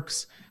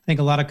works. I think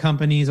a lot of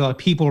companies, a lot of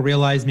people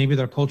realize maybe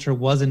their culture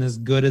wasn't as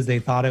good as they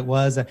thought it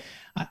was.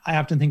 I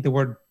often think the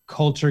word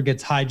culture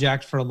gets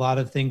hijacked for a lot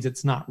of things.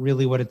 It's not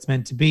really what it's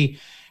meant to be.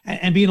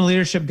 And being a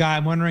leadership guy,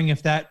 I'm wondering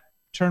if that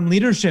term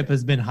leadership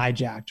has been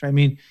hijacked. I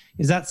mean,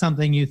 is that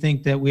something you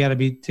think that we ought to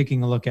be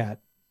taking a look at?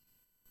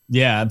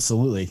 Yeah,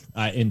 absolutely.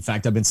 In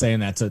fact, I've been saying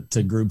that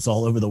to groups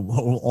all over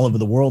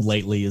the world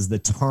lately, is the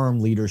term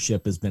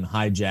leadership has been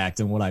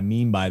hijacked. And what I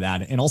mean by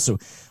that, and also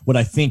what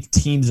I think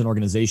teams and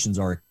organizations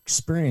are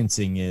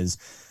experiencing, is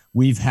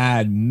we've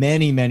had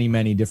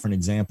many different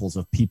examples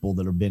of people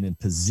that have been in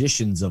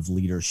positions of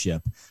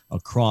leadership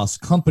across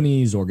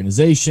companies,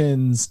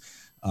 organizations,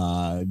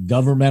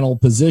 governmental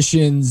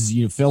positions,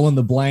 you fill in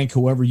the blank,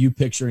 whoever you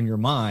picture in your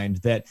mind,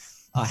 that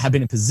have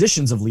been in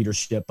positions of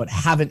leadership, but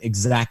haven't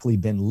exactly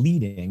been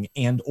leading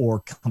and or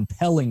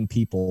compelling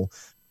people,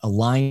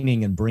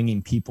 aligning and bringing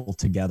people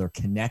together,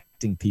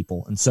 connecting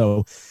people. And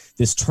so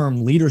this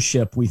term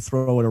leadership, we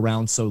throw it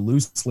around so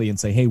loosely and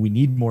say, hey, we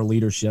need more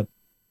leadership,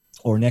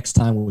 or next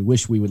time we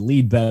wish we would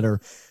lead better.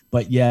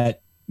 But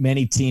yet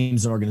many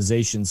teams and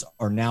organizations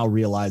are now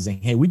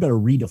realizing, hey, we better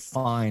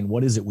redefine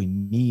what is it we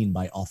mean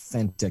by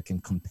authentic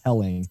and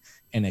compelling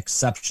and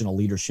exceptional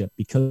leadership,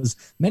 because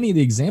many of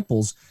the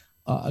examples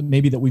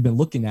maybe that we've been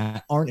looking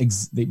at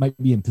they might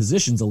be in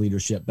positions of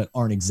leadership, but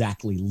aren't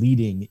exactly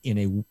leading in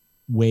a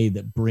way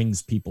that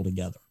brings people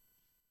together.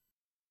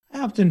 I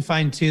often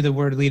find too, the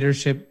word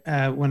leadership,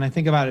 when I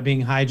think about it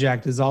being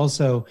hijacked, is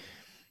also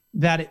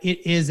that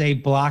it is a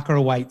black or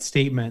white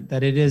statement,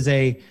 that it is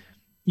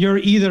you're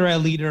either a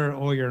leader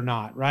or you're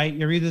not, right?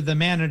 You're either the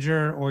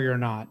manager or you're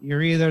not.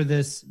 You're either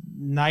this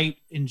knight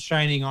in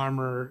shining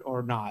armor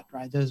or not,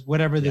 right? There's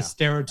whatever the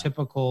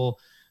stereotypical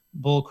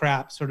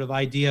bullcrap sort of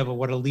idea of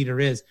what a leader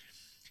is.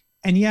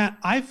 And yet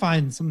I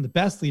find some of the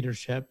best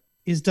leadership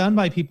is done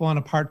by people on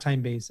a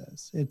part-time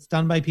basis. It's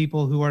done by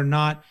people who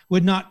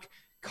would not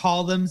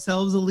call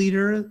themselves a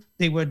leader.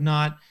 They would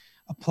not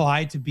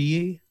apply to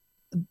be,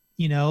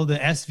 the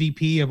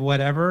SVP of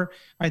whatever,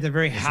 right? They're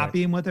very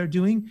happy in what they're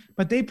doing,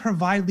 but they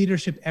provide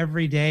leadership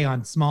every day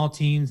on small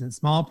teams and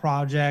small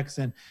projects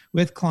and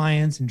with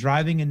clients and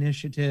driving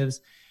initiatives.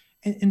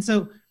 And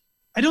so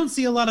I don't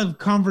see a lot of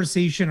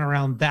conversation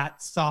around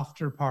that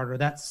softer part or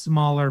that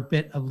smaller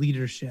bit of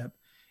leadership.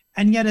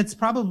 And yet it's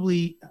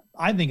probably,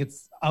 I think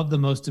it's of the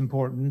most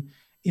important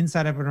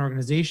inside of an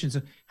organization.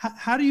 So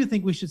how do you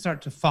think we should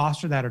start to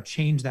foster that or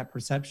change that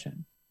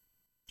perception?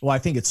 Well, I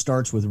think it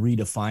starts with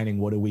redefining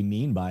what do we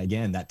mean by,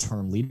 again, that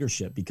term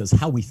leadership, because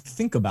how we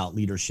think about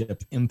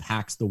leadership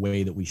impacts the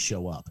way that we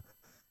show up.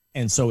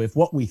 And so if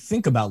what we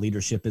think about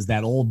leadership is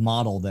that old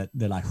model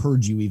that I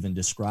heard you even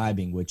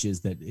describing, which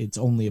is that it's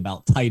only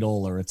about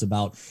title, or it's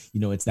about,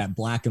 it's that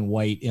black and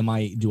white,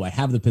 do I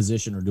have the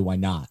position or do I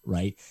not,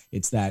 right?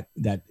 It's that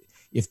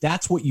if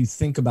that's what you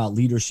think about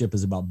leadership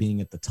is about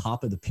being at the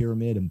top of the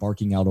pyramid and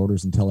barking out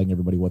orders and telling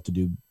everybody what to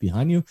do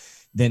behind you,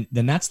 then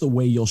that's the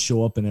way you'll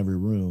show up in every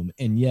room.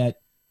 And yet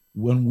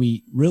when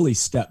we really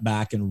step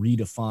back and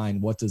redefine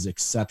what does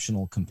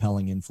exceptional,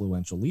 compelling,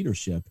 influential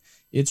leadership,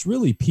 it's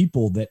really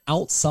people that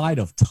outside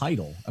of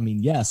title, I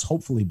mean, yes,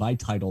 hopefully by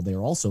title, they're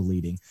also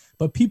leading,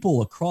 but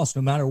people across,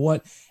 no matter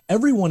what,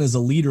 everyone is a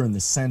leader in the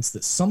sense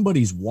that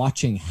somebody's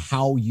watching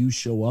how you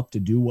show up to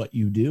do what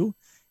you do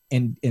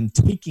and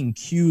taking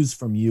cues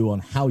from you on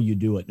how you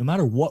do it, no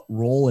matter what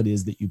role it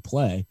is that you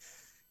play.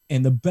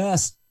 And the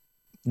best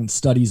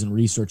studies and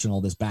research and all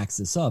this backs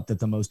this up,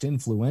 that the most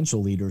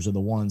influential leaders are the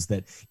ones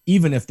that,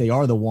 even if they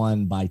are the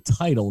one by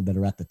title that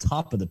are at the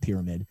top of the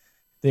pyramid,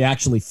 they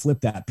actually flip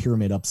that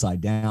pyramid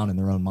upside down in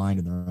their own mind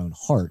and their own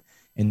heart.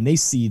 And they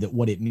see that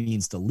what it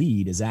means to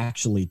lead is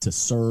actually to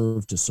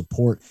serve, to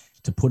support,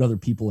 to put other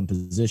people in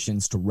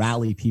positions, to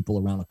rally people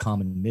around a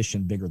common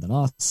mission bigger than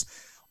us.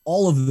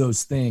 All of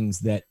those things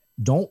that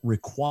don't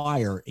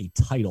require a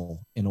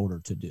title in order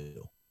to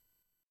do.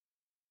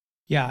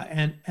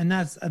 Yeah. And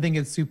that's, I think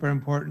it's super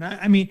important.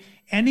 I mean,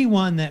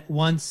 anyone that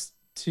wants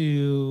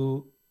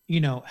to,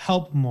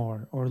 help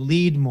more or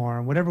lead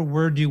more, whatever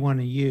word you want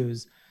to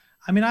use.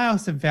 I mean, I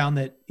also found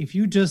that if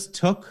you just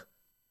took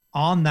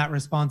on that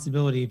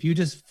responsibility, if you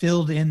just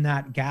filled in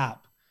that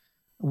gap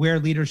where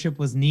leadership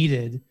was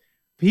needed,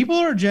 people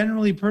are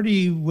generally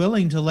pretty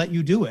willing to let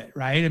you do it,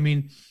 right? I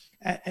mean,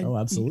 oh,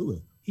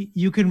 absolutely.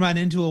 You can run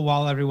into a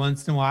wall every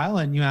once in a while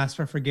and you ask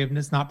for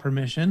forgiveness, not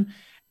permission.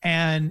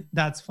 And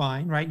that's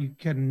fine, right? You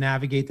can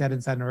navigate that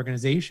inside an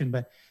organization.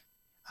 But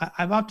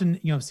I've often,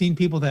 seen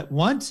people that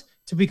want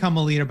to become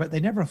a leader, but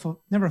they never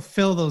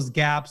fill those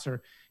gaps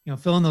or,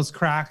 fill in those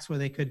cracks where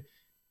they could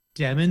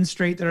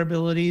demonstrate their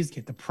abilities,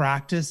 get the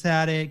practice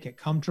at it, get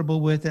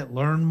comfortable with it,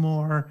 learn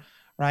more,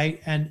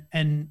 right?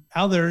 And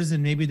others,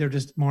 and maybe they're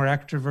just more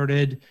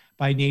extroverted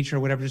by nature or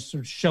whatever, just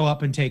sort of show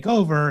up and take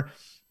over,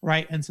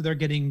 right? And so they're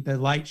getting the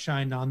light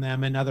shined on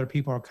them, and other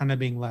people are kind of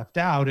being left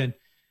out. And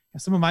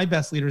some of my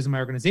best leaders in my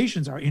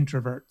organizations are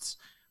introverts,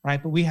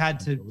 right? But we had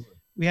to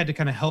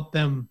kind of help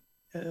them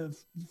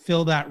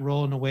fill that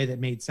role in a way that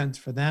made sense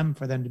for them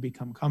to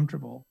become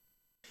comfortable.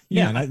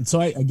 Yeah, and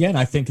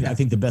I think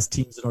the best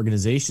teams and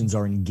organizations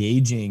are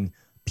engaging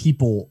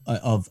people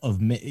of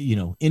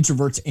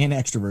introverts and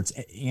extroverts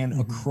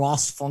and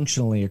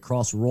cross-functionally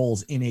across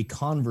roles in a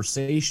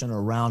conversation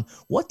around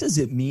what does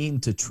it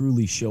mean to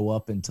truly show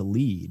up and to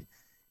lead,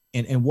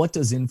 and what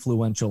does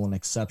influential and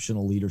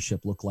exceptional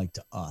leadership look like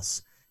to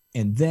us,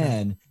 and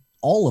then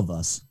all of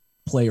us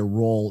play a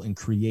role in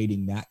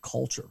creating that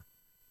culture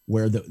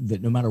where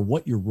that no matter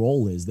what your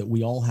role is, that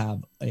we all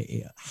have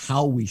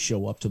how we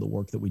show up to the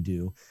work that we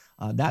do.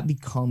 That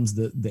becomes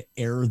the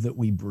air that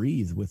we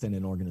breathe within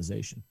an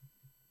organization.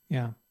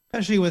 Yeah,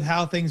 especially with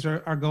how things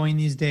are going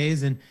these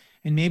days, and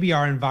maybe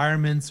our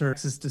environments are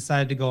just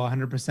decided to go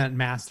 100%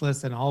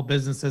 maskless, and all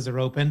businesses are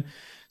open.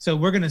 So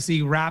we're going to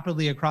see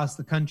rapidly across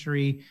the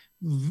country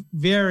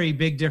very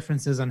big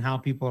differences on how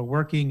people are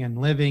working and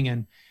living.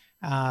 And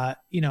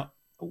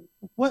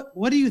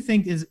what do you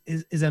think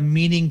is a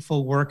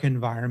meaningful work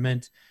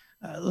environment?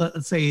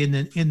 Let's say in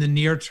the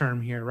near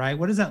term here, right?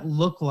 What does that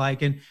look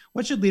like, and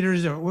what should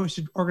leaders or what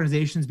should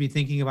organizations be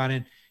thinking about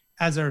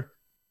as they're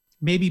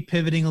maybe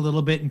pivoting a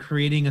little bit and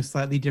creating a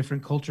slightly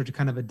different culture to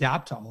kind of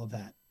adapt to all of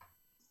that?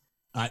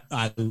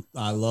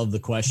 I love the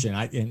question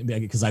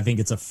because I think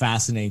it's a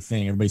fascinating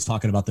thing. Everybody's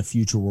talking about the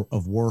future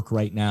of work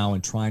right now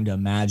and trying to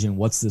imagine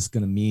what's this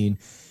going to mean.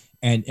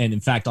 And in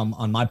fact,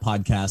 on my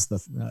podcast,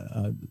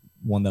 the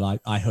one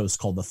that I host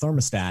called The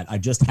Thermostat, I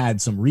just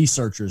had some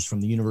researchers from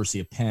the University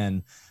of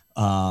Penn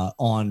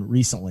on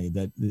recently,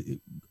 that the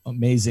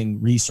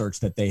amazing research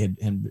that they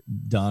had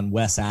done.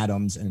 Wes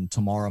Adams and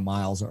Tamara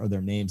Miles are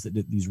their names that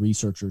did these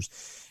researchers.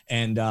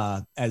 And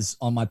as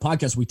on my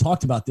podcast, we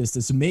talked about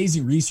this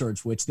amazing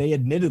research, which they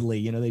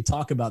admittedly, they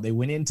talk about, they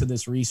went into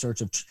this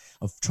research of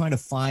trying to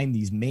find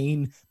these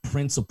main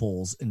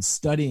principles and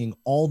studying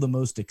all the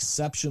most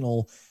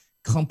exceptional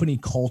company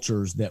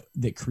cultures that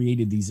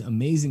created these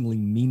amazingly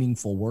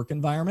meaningful work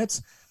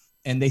environments.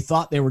 And they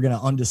thought they were going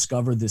to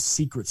undiscover this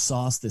secret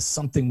sauce, this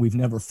something we've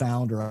never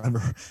found or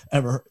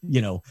ever, they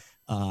were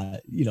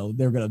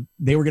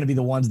going to be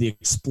the ones, the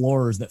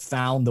explorers that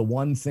found the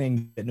one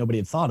thing that nobody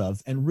had thought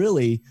of. And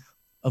really,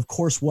 of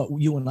course, what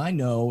you and I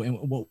know and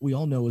what we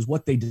all know is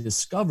what they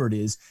discovered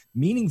is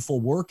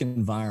meaningful work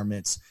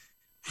environments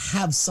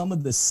have some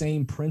of the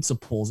same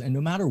principles. And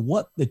no matter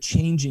what the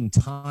changing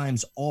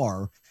times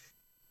are,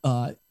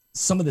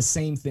 some of the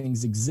same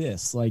things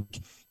exist.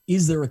 Like,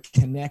 is there a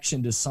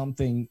connection to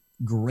something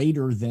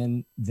greater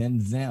than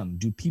them?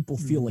 Do people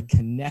feel a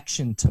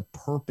connection to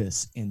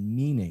purpose and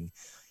meaning?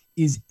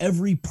 Is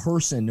every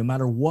person, no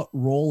matter what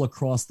role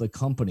across the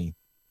company,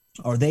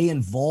 are they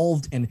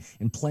involved in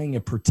playing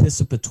a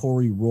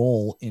participatory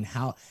role in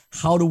how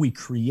do we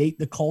create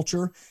the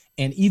culture,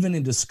 and even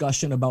in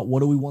discussion about what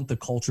do we want the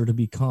culture to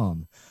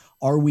become?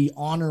 Are we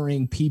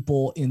honoring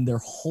people in their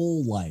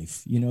whole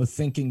life,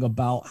 thinking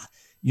about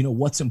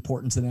what's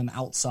important to them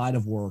outside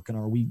of work? And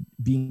are we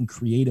being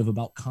creative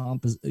about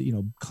comp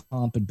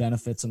and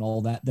benefits and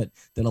all that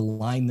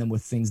align them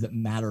with things that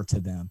matter to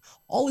them?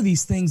 All of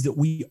these things that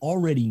we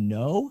already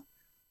know,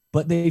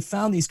 but they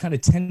found these kind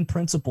of 10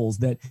 principles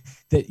that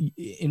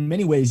in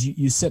many ways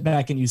you sit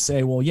back and you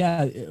say, well,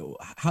 yeah,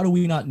 how do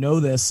we not know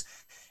this?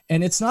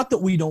 And it's not that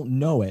we don't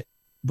know it,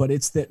 but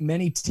it's that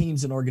many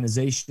teams and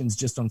organizations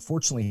just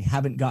unfortunately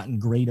haven't gotten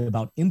great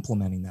about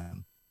implementing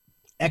them,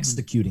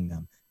 executing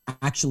them,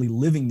 actually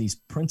living these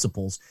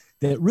principles.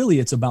 That really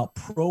it's about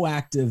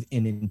proactive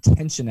and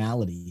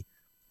intentionality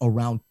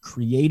around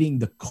creating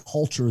the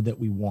culture that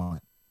we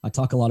want. I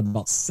talk a lot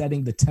about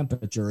setting the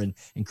temperature and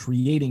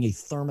creating a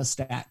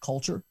thermostat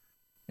culture.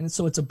 And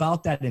so it's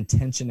about that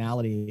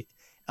intentionality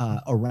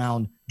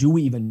around, do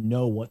we even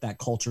know what that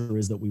culture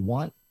is that we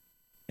want?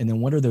 And then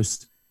what are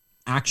those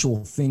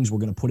actual things we're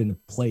going to put into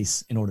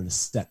place in order to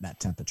set that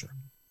temperature?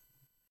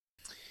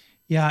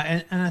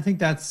 Yeah. And I think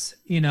that's,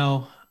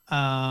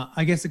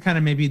 I guess it kind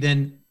of maybe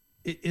then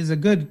is a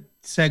good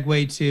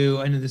segue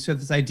to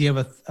this idea of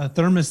a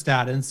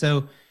thermostat. And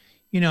so,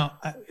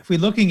 if we're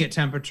looking at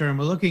temperature and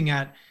we're looking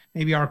at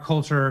maybe our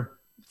culture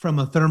from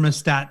a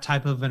thermostat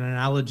type of an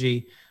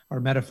analogy or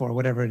metaphor,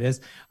 whatever it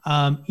is,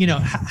 how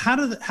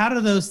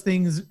do those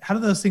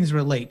things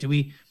relate? Do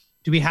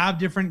we have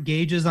different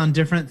gauges on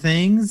different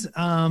things?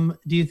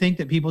 Do you think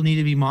that people need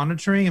to be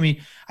monitoring? I mean,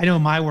 I know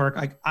in my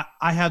work,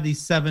 I have these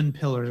 7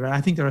 pillars, right?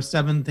 I think there are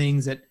 7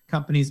 things that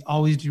companies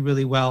always do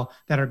really well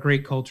that are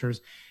great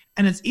cultures.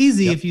 And it's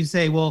easy if you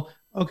say, well,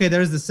 okay,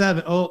 there's the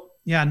 7. Oh,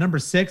 yeah, number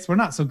 6, we're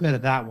not so good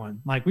at that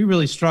one. Like, we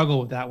really struggle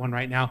with that one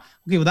right now.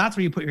 Okay, well, that's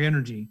where you put your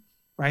energy,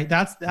 right?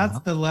 That's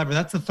the lever.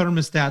 That's the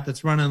thermostat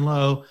that's running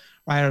low,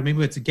 right? Or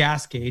maybe it's a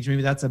gas gauge.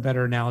 Maybe that's a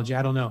better analogy.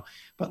 I don't know.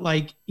 But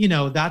like,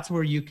 that's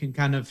where you can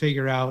kind of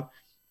figure out,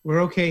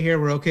 we're okay here.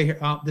 We're okay here.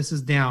 Oh, this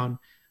is down.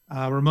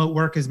 Remote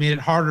work has made it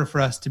harder for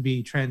us to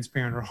be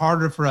transparent, or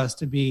harder for us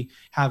to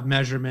have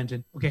measurement.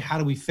 And okay, how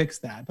do we fix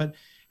that? But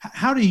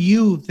how do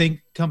you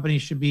think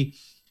companies should be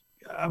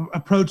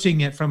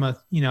approaching it from if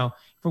we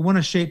want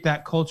to shape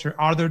that culture?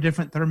 Are there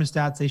different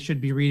thermostats they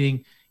should be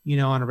reading,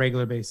 on a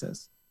regular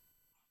basis?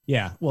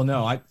 Yeah, well,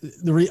 no,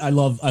 I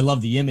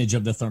love the image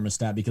of the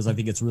thermostat, because I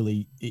think it's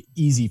really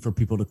easy for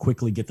people to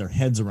quickly get their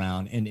heads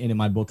around. And in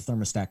my book,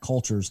 Thermostat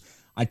Cultures,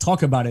 I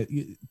talk about it.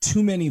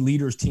 Too many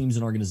leaders, teams,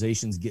 and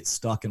organizations get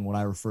stuck in what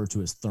I refer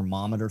to as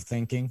thermometer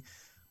thinking,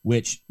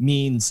 which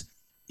means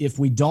if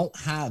we don't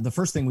have, the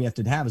first thing we have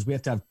to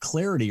have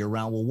clarity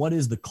around, well, what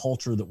is the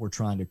culture that we're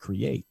trying to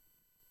create?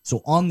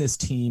 So on this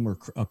team or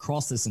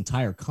across this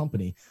entire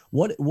company,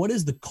 what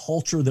is the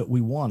culture that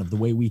we want of the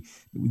way we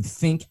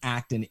think,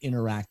 act, and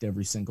interact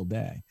every single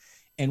day?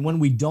 And when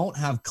we don't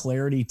have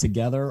clarity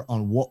together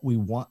on what we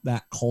want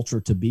that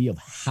culture to be, of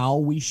how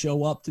we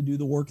show up to do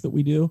the work that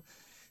we do,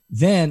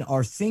 then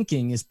our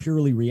thinking is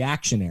purely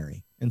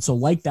reactionary. And so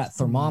like that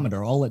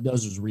thermometer, all it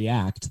does is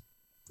react.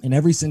 And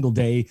every single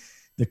day,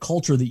 the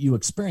culture that you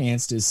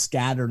experienced is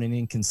scattered and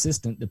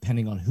inconsistent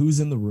depending on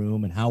who's in the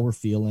room and how we're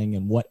feeling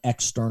and what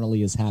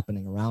externally is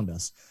happening around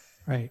us.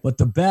 Right. But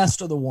the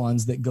best are the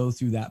ones that go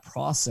through that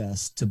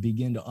process to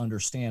begin to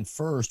understand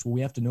first, well,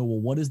 we have to know, well,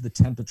 what is the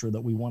temperature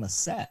that we want to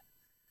set?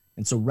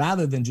 And so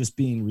rather than just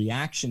being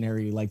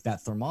reactionary like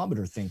that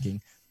thermometer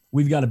thinking,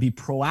 we've got to be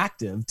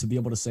proactive to be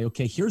able to say,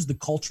 okay, here's the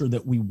culture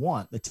that we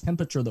want, the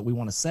temperature that we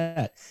want to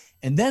set.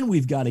 And then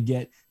we've got to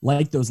get,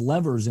 like those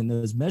levers and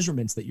those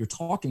measurements that you're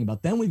talking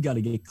about, then we've got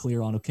to get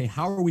clear on, okay,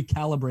 how are we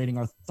calibrating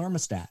our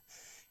thermostat?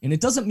 And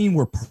it doesn't mean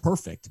we're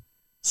perfect.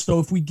 So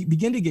if we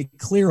begin to get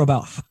clear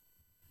about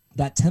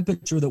that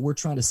temperature that we're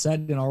trying to set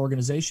in our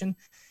organization,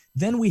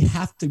 then we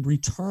have to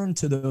return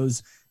to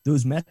those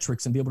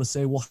metrics and be able to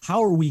say, well,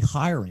 how are we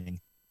hiring?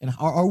 And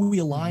are we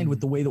aligned with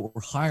the way that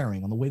we're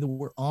hiring, on the way that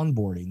we're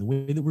onboarding, the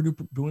way that we're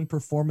doing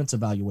performance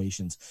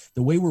evaluations,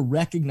 the way we're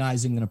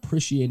recognizing and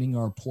appreciating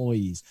our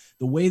employees,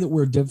 the way that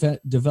we're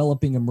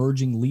developing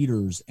emerging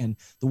leaders, and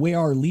the way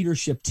our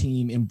leadership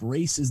team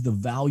embraces the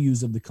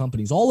values of the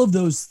companies? All of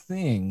those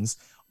things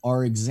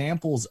are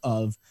examples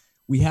of,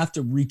 we have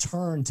to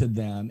return to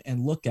them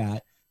and look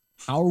at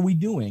how are we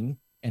doing,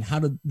 and how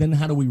do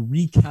we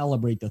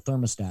recalibrate the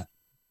thermostat?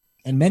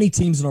 And many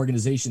teams and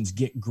organizations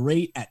get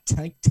great at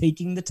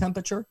taking the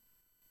temperature.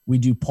 We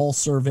do pulse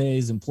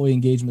surveys, employee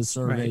engagement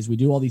surveys. Right. We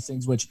do all these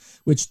things which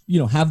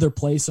have their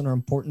place and are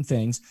important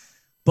things.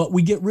 But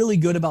we get really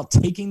good about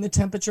taking the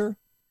temperature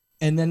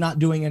and then not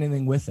doing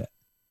anything with it.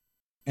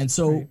 And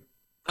so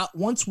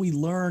once we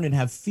learn and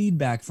have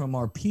feedback from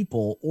our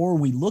people, or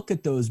we look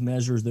at those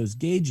measures, those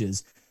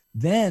gauges,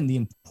 then the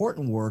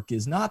important work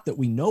is not that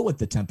we know what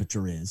the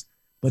temperature is,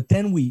 but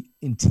then we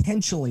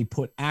intentionally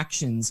put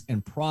actions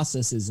and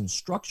processes and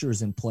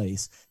structures in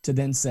place to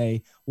then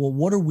say, well,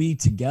 what are we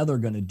together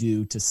going to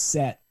do to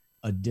set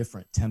a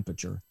different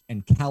temperature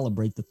and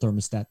calibrate the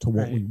thermostat to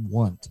what we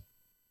want?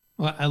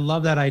 Well, I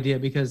love that idea,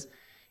 because,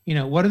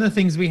 what are the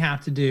things we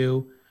have to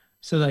do?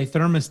 So the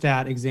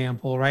thermostat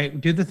example, right?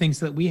 Do the things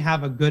so that we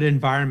have a good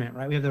environment,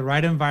 right? We have the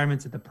right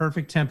environments at the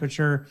perfect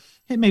temperature.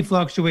 It may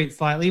fluctuate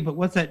slightly, but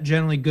what's that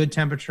generally good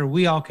temperature?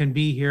 We all can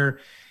be here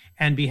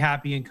and be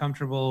happy and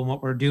comfortable in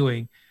what we're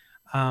doing.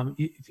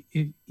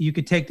 You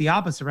could take the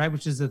opposite, right?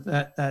 Which is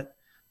that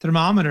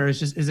thermometer is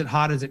just, is it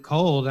hot? Is it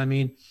cold? I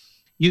mean,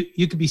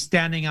 you could be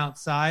standing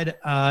outside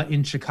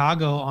in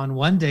Chicago on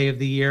one day of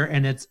the year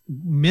and it's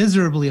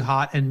miserably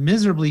hot and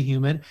miserably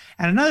humid.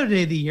 And another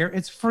day of the year,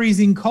 it's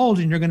freezing cold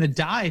and you're going to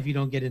die if you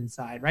don't get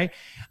inside, right?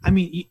 I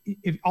mean,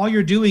 if all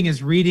you're doing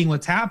is reading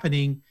what's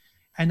happening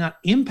and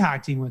not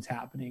impacting what's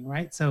happening,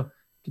 right? So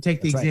to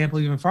take the example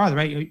even farther,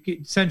 right? You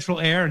get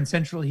central air and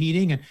central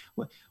heating. And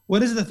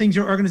what is the things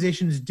your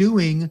organization is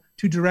doing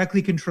to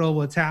directly control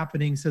what's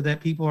happening so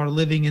that people are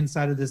living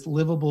inside of this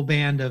livable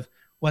band of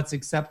what's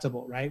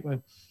acceptable, right?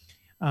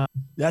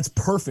 That's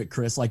perfect,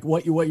 Chris. Like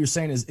what you're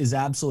saying is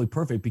absolutely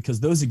perfect, because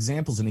those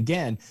examples, and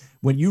again,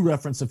 when you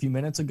referenced a few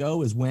minutes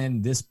ago, is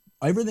when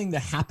everything that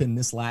happened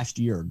this last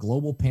year,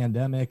 global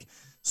pandemic,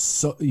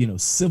 so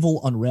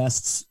civil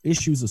unrests,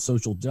 issues of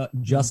social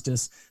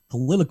justice,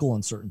 political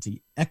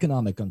uncertainty,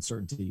 economic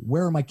uncertainty,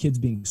 where are my kids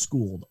being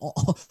schooled,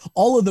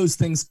 all of those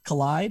things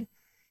collide.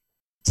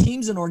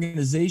 Teams and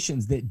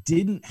organizations that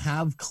didn't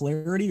have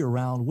clarity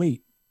around,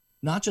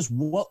 not just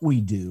what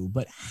we do,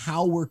 but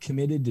how we're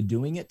committed to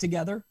doing it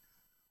together,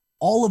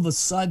 all of a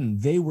sudden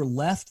they were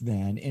left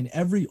then, and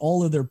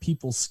all of their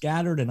people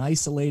scattered and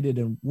isolated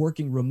and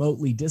working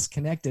remotely,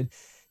 disconnected.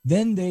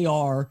 Then they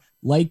are,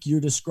 like you're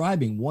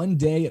describing, one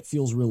day it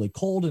feels really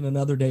cold and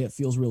another day it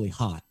feels really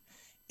hot.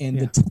 And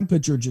the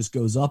temperature just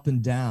goes up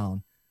and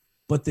down.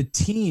 But the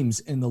teams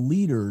and the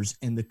leaders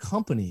and the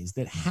companies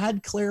that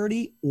had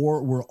clarity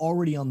or were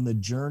already on the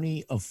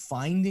journey of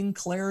finding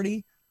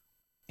clarity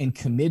and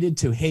committed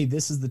to, hey,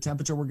 this is the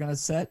temperature we're going to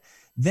set,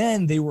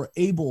 then they were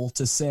able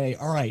to say,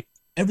 all right,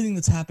 everything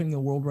that's happening in the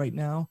world right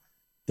now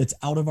that's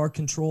out of our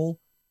control,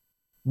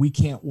 we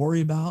can't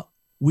worry about.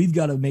 We've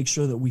got to make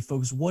sure that we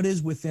focus what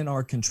is within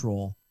our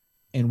control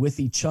and with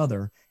each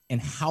other,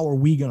 and how are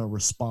we going to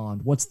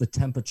respond? What's the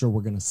temperature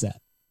we're going to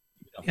set?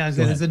 Yeah,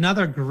 there's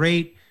another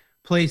great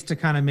place to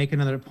kind of make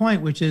another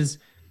point, which is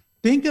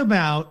think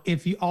about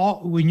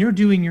when you're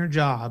doing your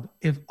job,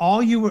 if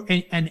all you were,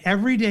 and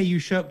every day you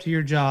show up to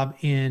your job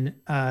in,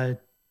 a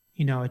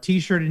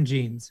t-shirt and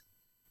jeans,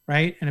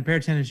 right? And a pair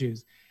of tennis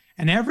shoes.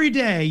 And every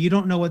day you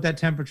don't know what that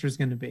temperature is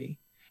going to be.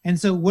 And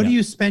so what do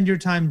you spend your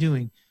time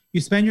doing? You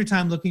spend your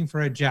time looking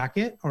for a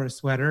jacket or a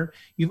sweater,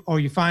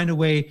 or you find a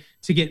way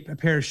to get a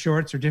pair of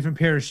shorts or different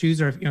pair of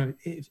shoes, or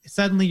if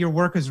suddenly your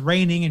work is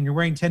raining and you're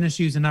wearing tennis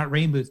shoes and not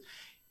rain boots,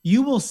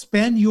 you will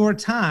spend your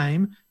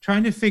time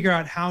trying to figure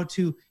out how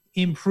to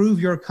improve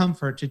your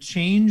comfort, to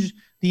change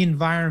the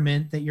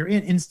environment that you're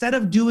in, instead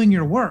of doing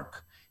your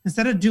work,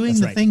 instead of doing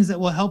the things that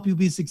will help you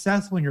be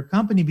successful and your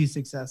company be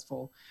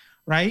successful,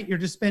 right? You're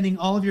just spending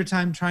all of your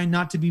time trying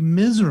not to be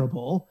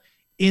miserable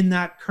in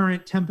that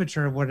current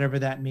temperature of whatever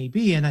that may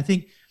be. And I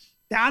think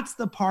that's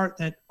the part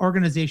that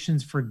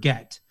organizations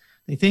forget.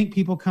 They think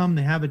people come,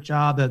 they have a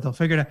job, that they'll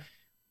figure it out.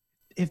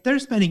 If they're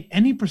spending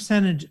any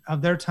percentage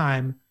of their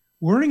time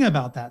worrying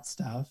about that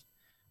stuff,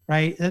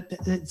 right,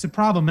 it's a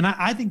problem. And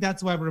I think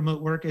that's why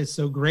remote work is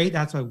so great.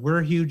 That's why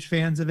we're huge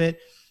fans of it,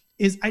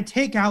 is I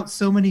take out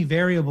so many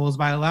variables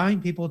by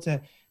allowing people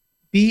to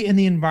be in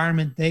the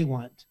environment they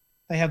want.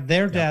 They have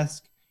their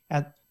desk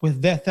with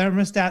their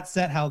thermostat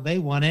set how they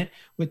want it,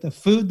 with the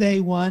food they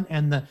want,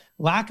 and the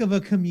lack of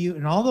a commute,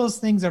 and all those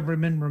things have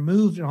been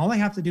removed. And all they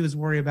have to do is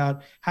worry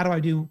about, how do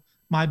I do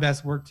my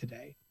best work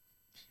today?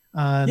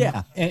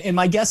 And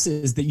my guess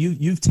is that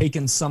you've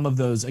taken some of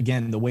those,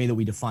 again, the way that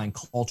we define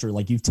culture,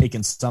 like you've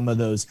taken some of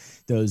those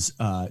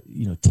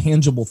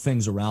tangible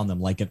things around them,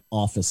 like an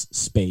office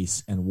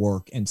space and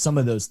work, and some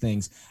of those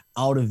things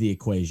out of the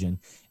equation.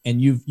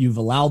 And you've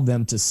allowed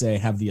them to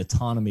have the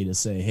autonomy to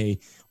say, hey,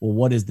 well,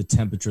 what is the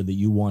temperature that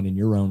you want in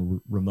your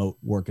own remote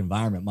work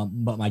environment?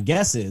 But my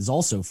guess is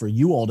also, for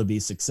you all to be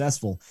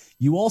successful,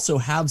 you also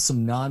have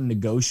some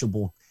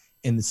non-negotiable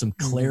and some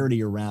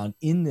clarity around,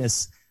 in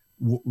this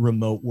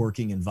remote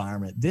working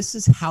environment, this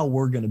is how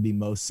we're going to be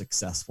most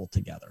successful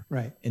together.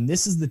 Right. And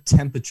this is the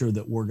temperature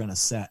that we're going to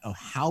set of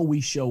how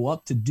we show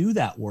up to do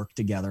that work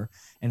together,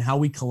 and how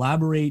we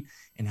collaborate,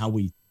 and how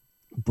we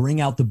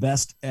bring out the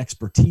best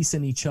expertise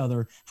in each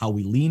other, how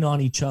we lean on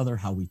each other,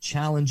 how we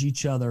challenge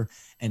each other,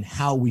 and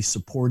how we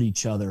support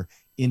each other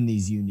in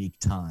these unique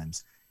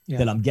times. Yeah.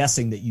 That I'm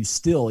guessing that you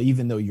still,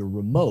 even though you're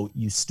remote,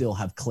 you still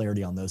have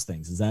clarity on those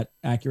things. Is that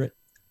accurate?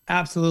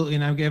 Absolutely.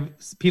 And I'll give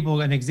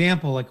people an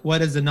example, like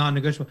what is a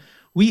non-negotiable?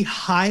 We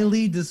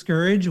highly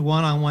discourage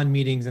one-on-one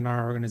meetings in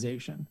our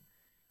organization.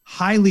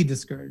 Highly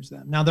discourage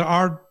them. Now, there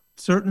are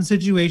certain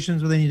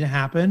situations where they need to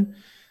happen.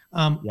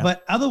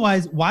 But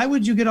otherwise, why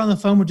would you get on the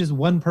phone with just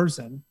one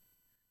person,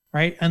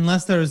 right?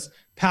 Unless there's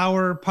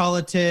power,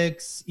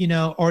 politics,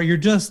 or you're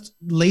just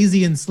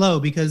lazy and slow.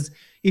 Because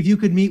if you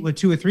could meet with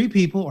 2 or 3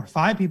 people or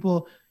 5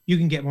 people, you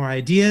can get more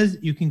ideas.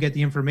 You can get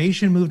the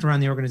information moved around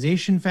the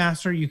organization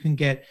faster. You can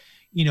get,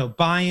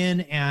 buy-in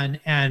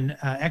and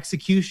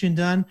execution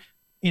done.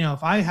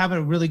 If I have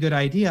a really good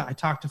idea, I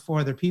talk to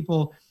 4 other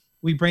people,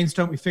 we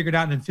brainstorm, we figure it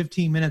out, and in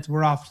 15 minutes,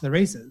 we're off to the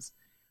races.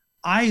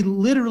 I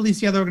literally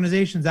see other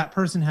organizations, that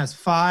person has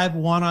 5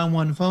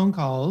 one-on-one phone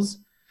calls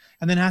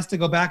and then has to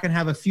go back and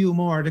have a few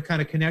more to kind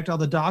of connect all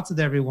the dots with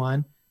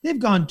everyone. They've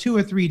gone 2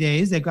 or 3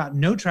 days. They've got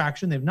no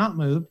traction. They've not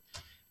moved.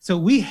 So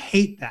we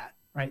hate that,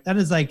 right? That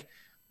is like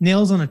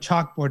nails on a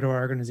chalkboard to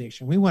our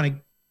organization. We want to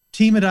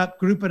team it up,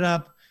 group it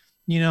up,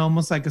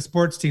 almost like a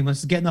sports team.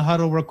 Let's just get in the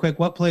huddle real quick.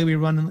 What play we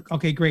run?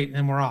 Okay, great. And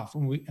then we're off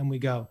and we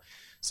go.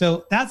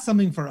 So that's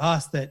something for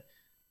us that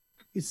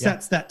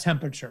sets that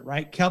temperature,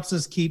 right? Helps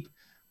us keep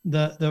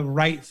the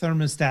right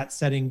thermostat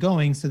setting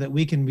going so that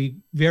we can be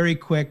very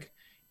quick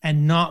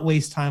and not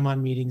waste time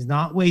on meetings,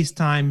 not waste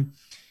time,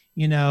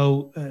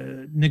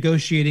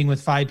 negotiating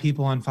with 5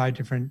 people on 5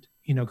 different,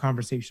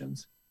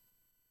 conversations.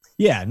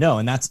 Yeah, no,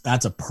 and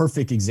that's a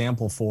perfect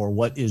example for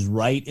what is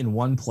right in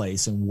one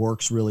place and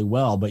works really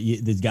well, but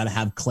you've got to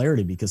have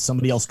clarity, because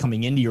somebody else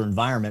coming into your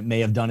environment may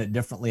have done it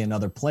differently in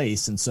another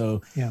place, and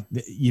so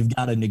you've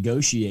got to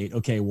negotiate.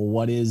 Okay, well,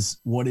 what is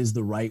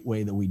the right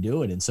way that we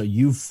do it? And so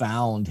you've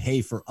found,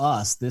 hey, for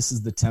us, this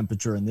is the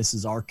temperature, and this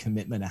is our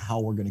commitment to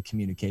how we're going to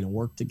communicate and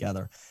work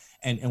together.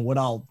 And what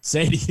I'll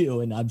say to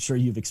you, and I'm sure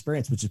you've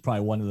experienced, which is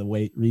probably one of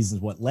the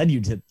reasons what led you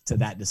to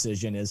that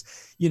decision, is,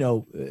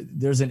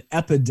 there's an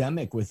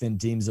epidemic within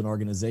teams and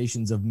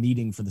organizations of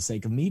meeting for the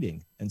sake of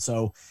meeting. And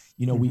so,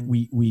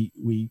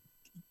 we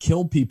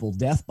kill people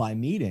death by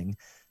meeting,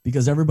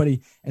 because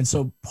everybody, and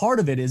so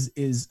part of it is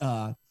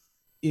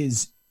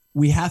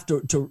we have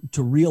to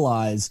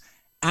realize,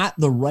 at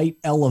the right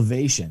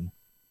elevation,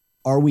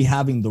 are we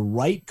having the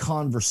right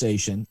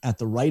conversation at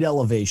the right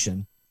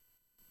elevation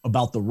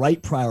about the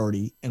right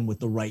priority and with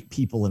the right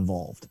people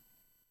involved?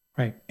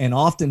 Right. And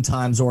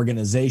oftentimes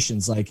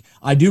organizations, like,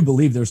 I do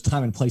believe there's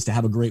time and place to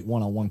have a great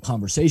one-on-one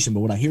conversation. But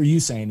what I hear you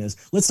saying is,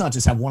 let's not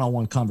just have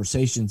one-on-one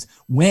conversations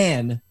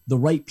when the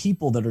right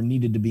people that are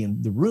needed to be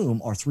in the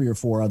room are 3 or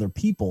 4 other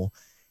people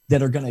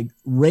that are going to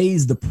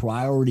raise the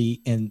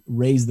priority and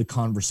raise the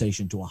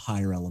conversation to a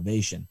higher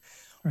elevation.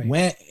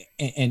 Right.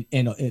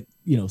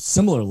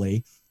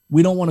 Similarly,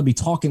 we don't want to be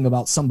talking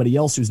about somebody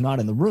else who's not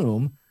in the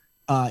room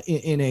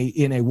in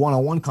a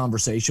one-on-one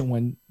conversation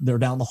when they're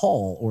down the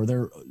hall or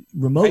they're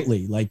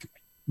remotely. Right. Like,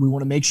 we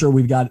want to make sure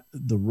we've got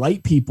the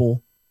right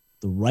people,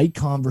 the right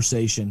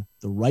conversation,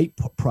 the right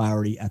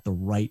priority at the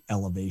right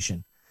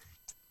elevation.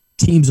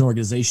 Teams and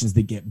organizations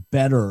that get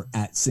better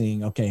at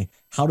seeing, okay,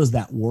 how does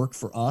that work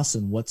for us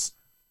and what's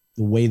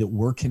the way that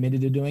we're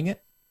committed to doing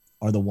it,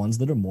 are the ones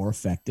that are more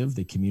effective.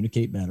 They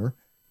communicate better,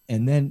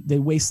 and then they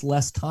waste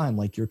less time,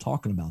 like you're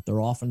talking about. They're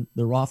often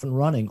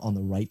running on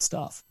the right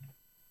stuff.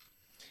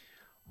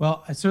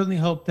 Well, I certainly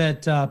hope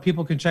that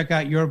people can check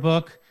out your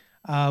book.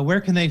 Where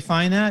can they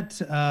find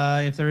that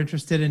if they're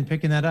interested in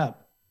picking that up?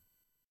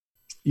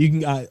 You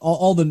can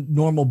all the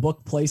normal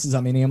book places.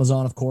 I mean,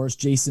 Amazon, of course,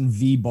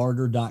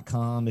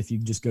 jasonvbarger.com. If you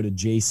just go to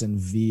Jason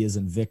V as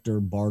in Victor,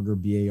 Barger,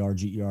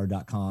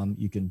 BARGER.com,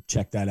 you can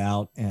check that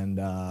out. And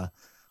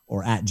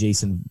or at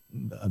Jason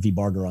V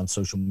Barger on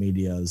social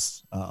media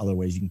is other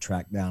ways you can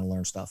track down and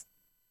learn stuff.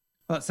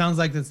 Well, it sounds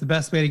like that's the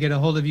best way to get a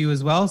hold of you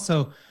as well.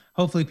 So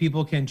hopefully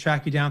people can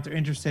track you down if they're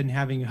interested in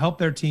having you help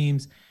their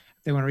teams,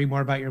 if they want to read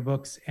more about your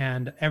books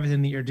and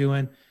everything that you're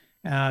doing.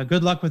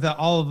 Good luck with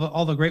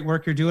all the great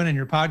work you're doing in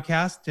your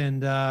podcast,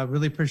 and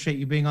really appreciate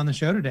you being on the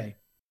show today.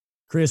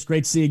 Chris,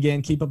 great to see you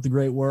again. Keep up the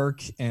great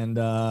work, and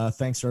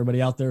thanks for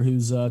everybody out there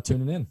who's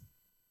tuning in.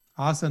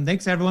 Awesome.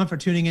 Thanks everyone for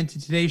tuning in to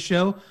today's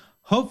show.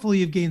 Hopefully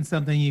you've gained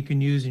something you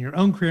can use in your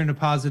own career in a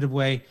positive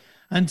way.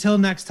 Until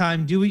next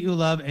time, do what you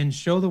love and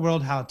show the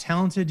world how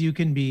talented you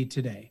can be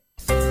today.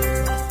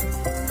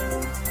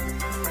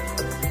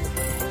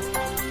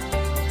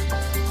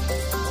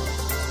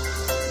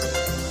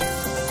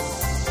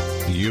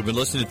 You've been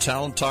listening to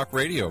Talent Talk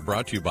Radio,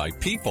 brought to you by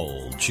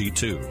People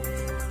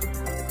G2.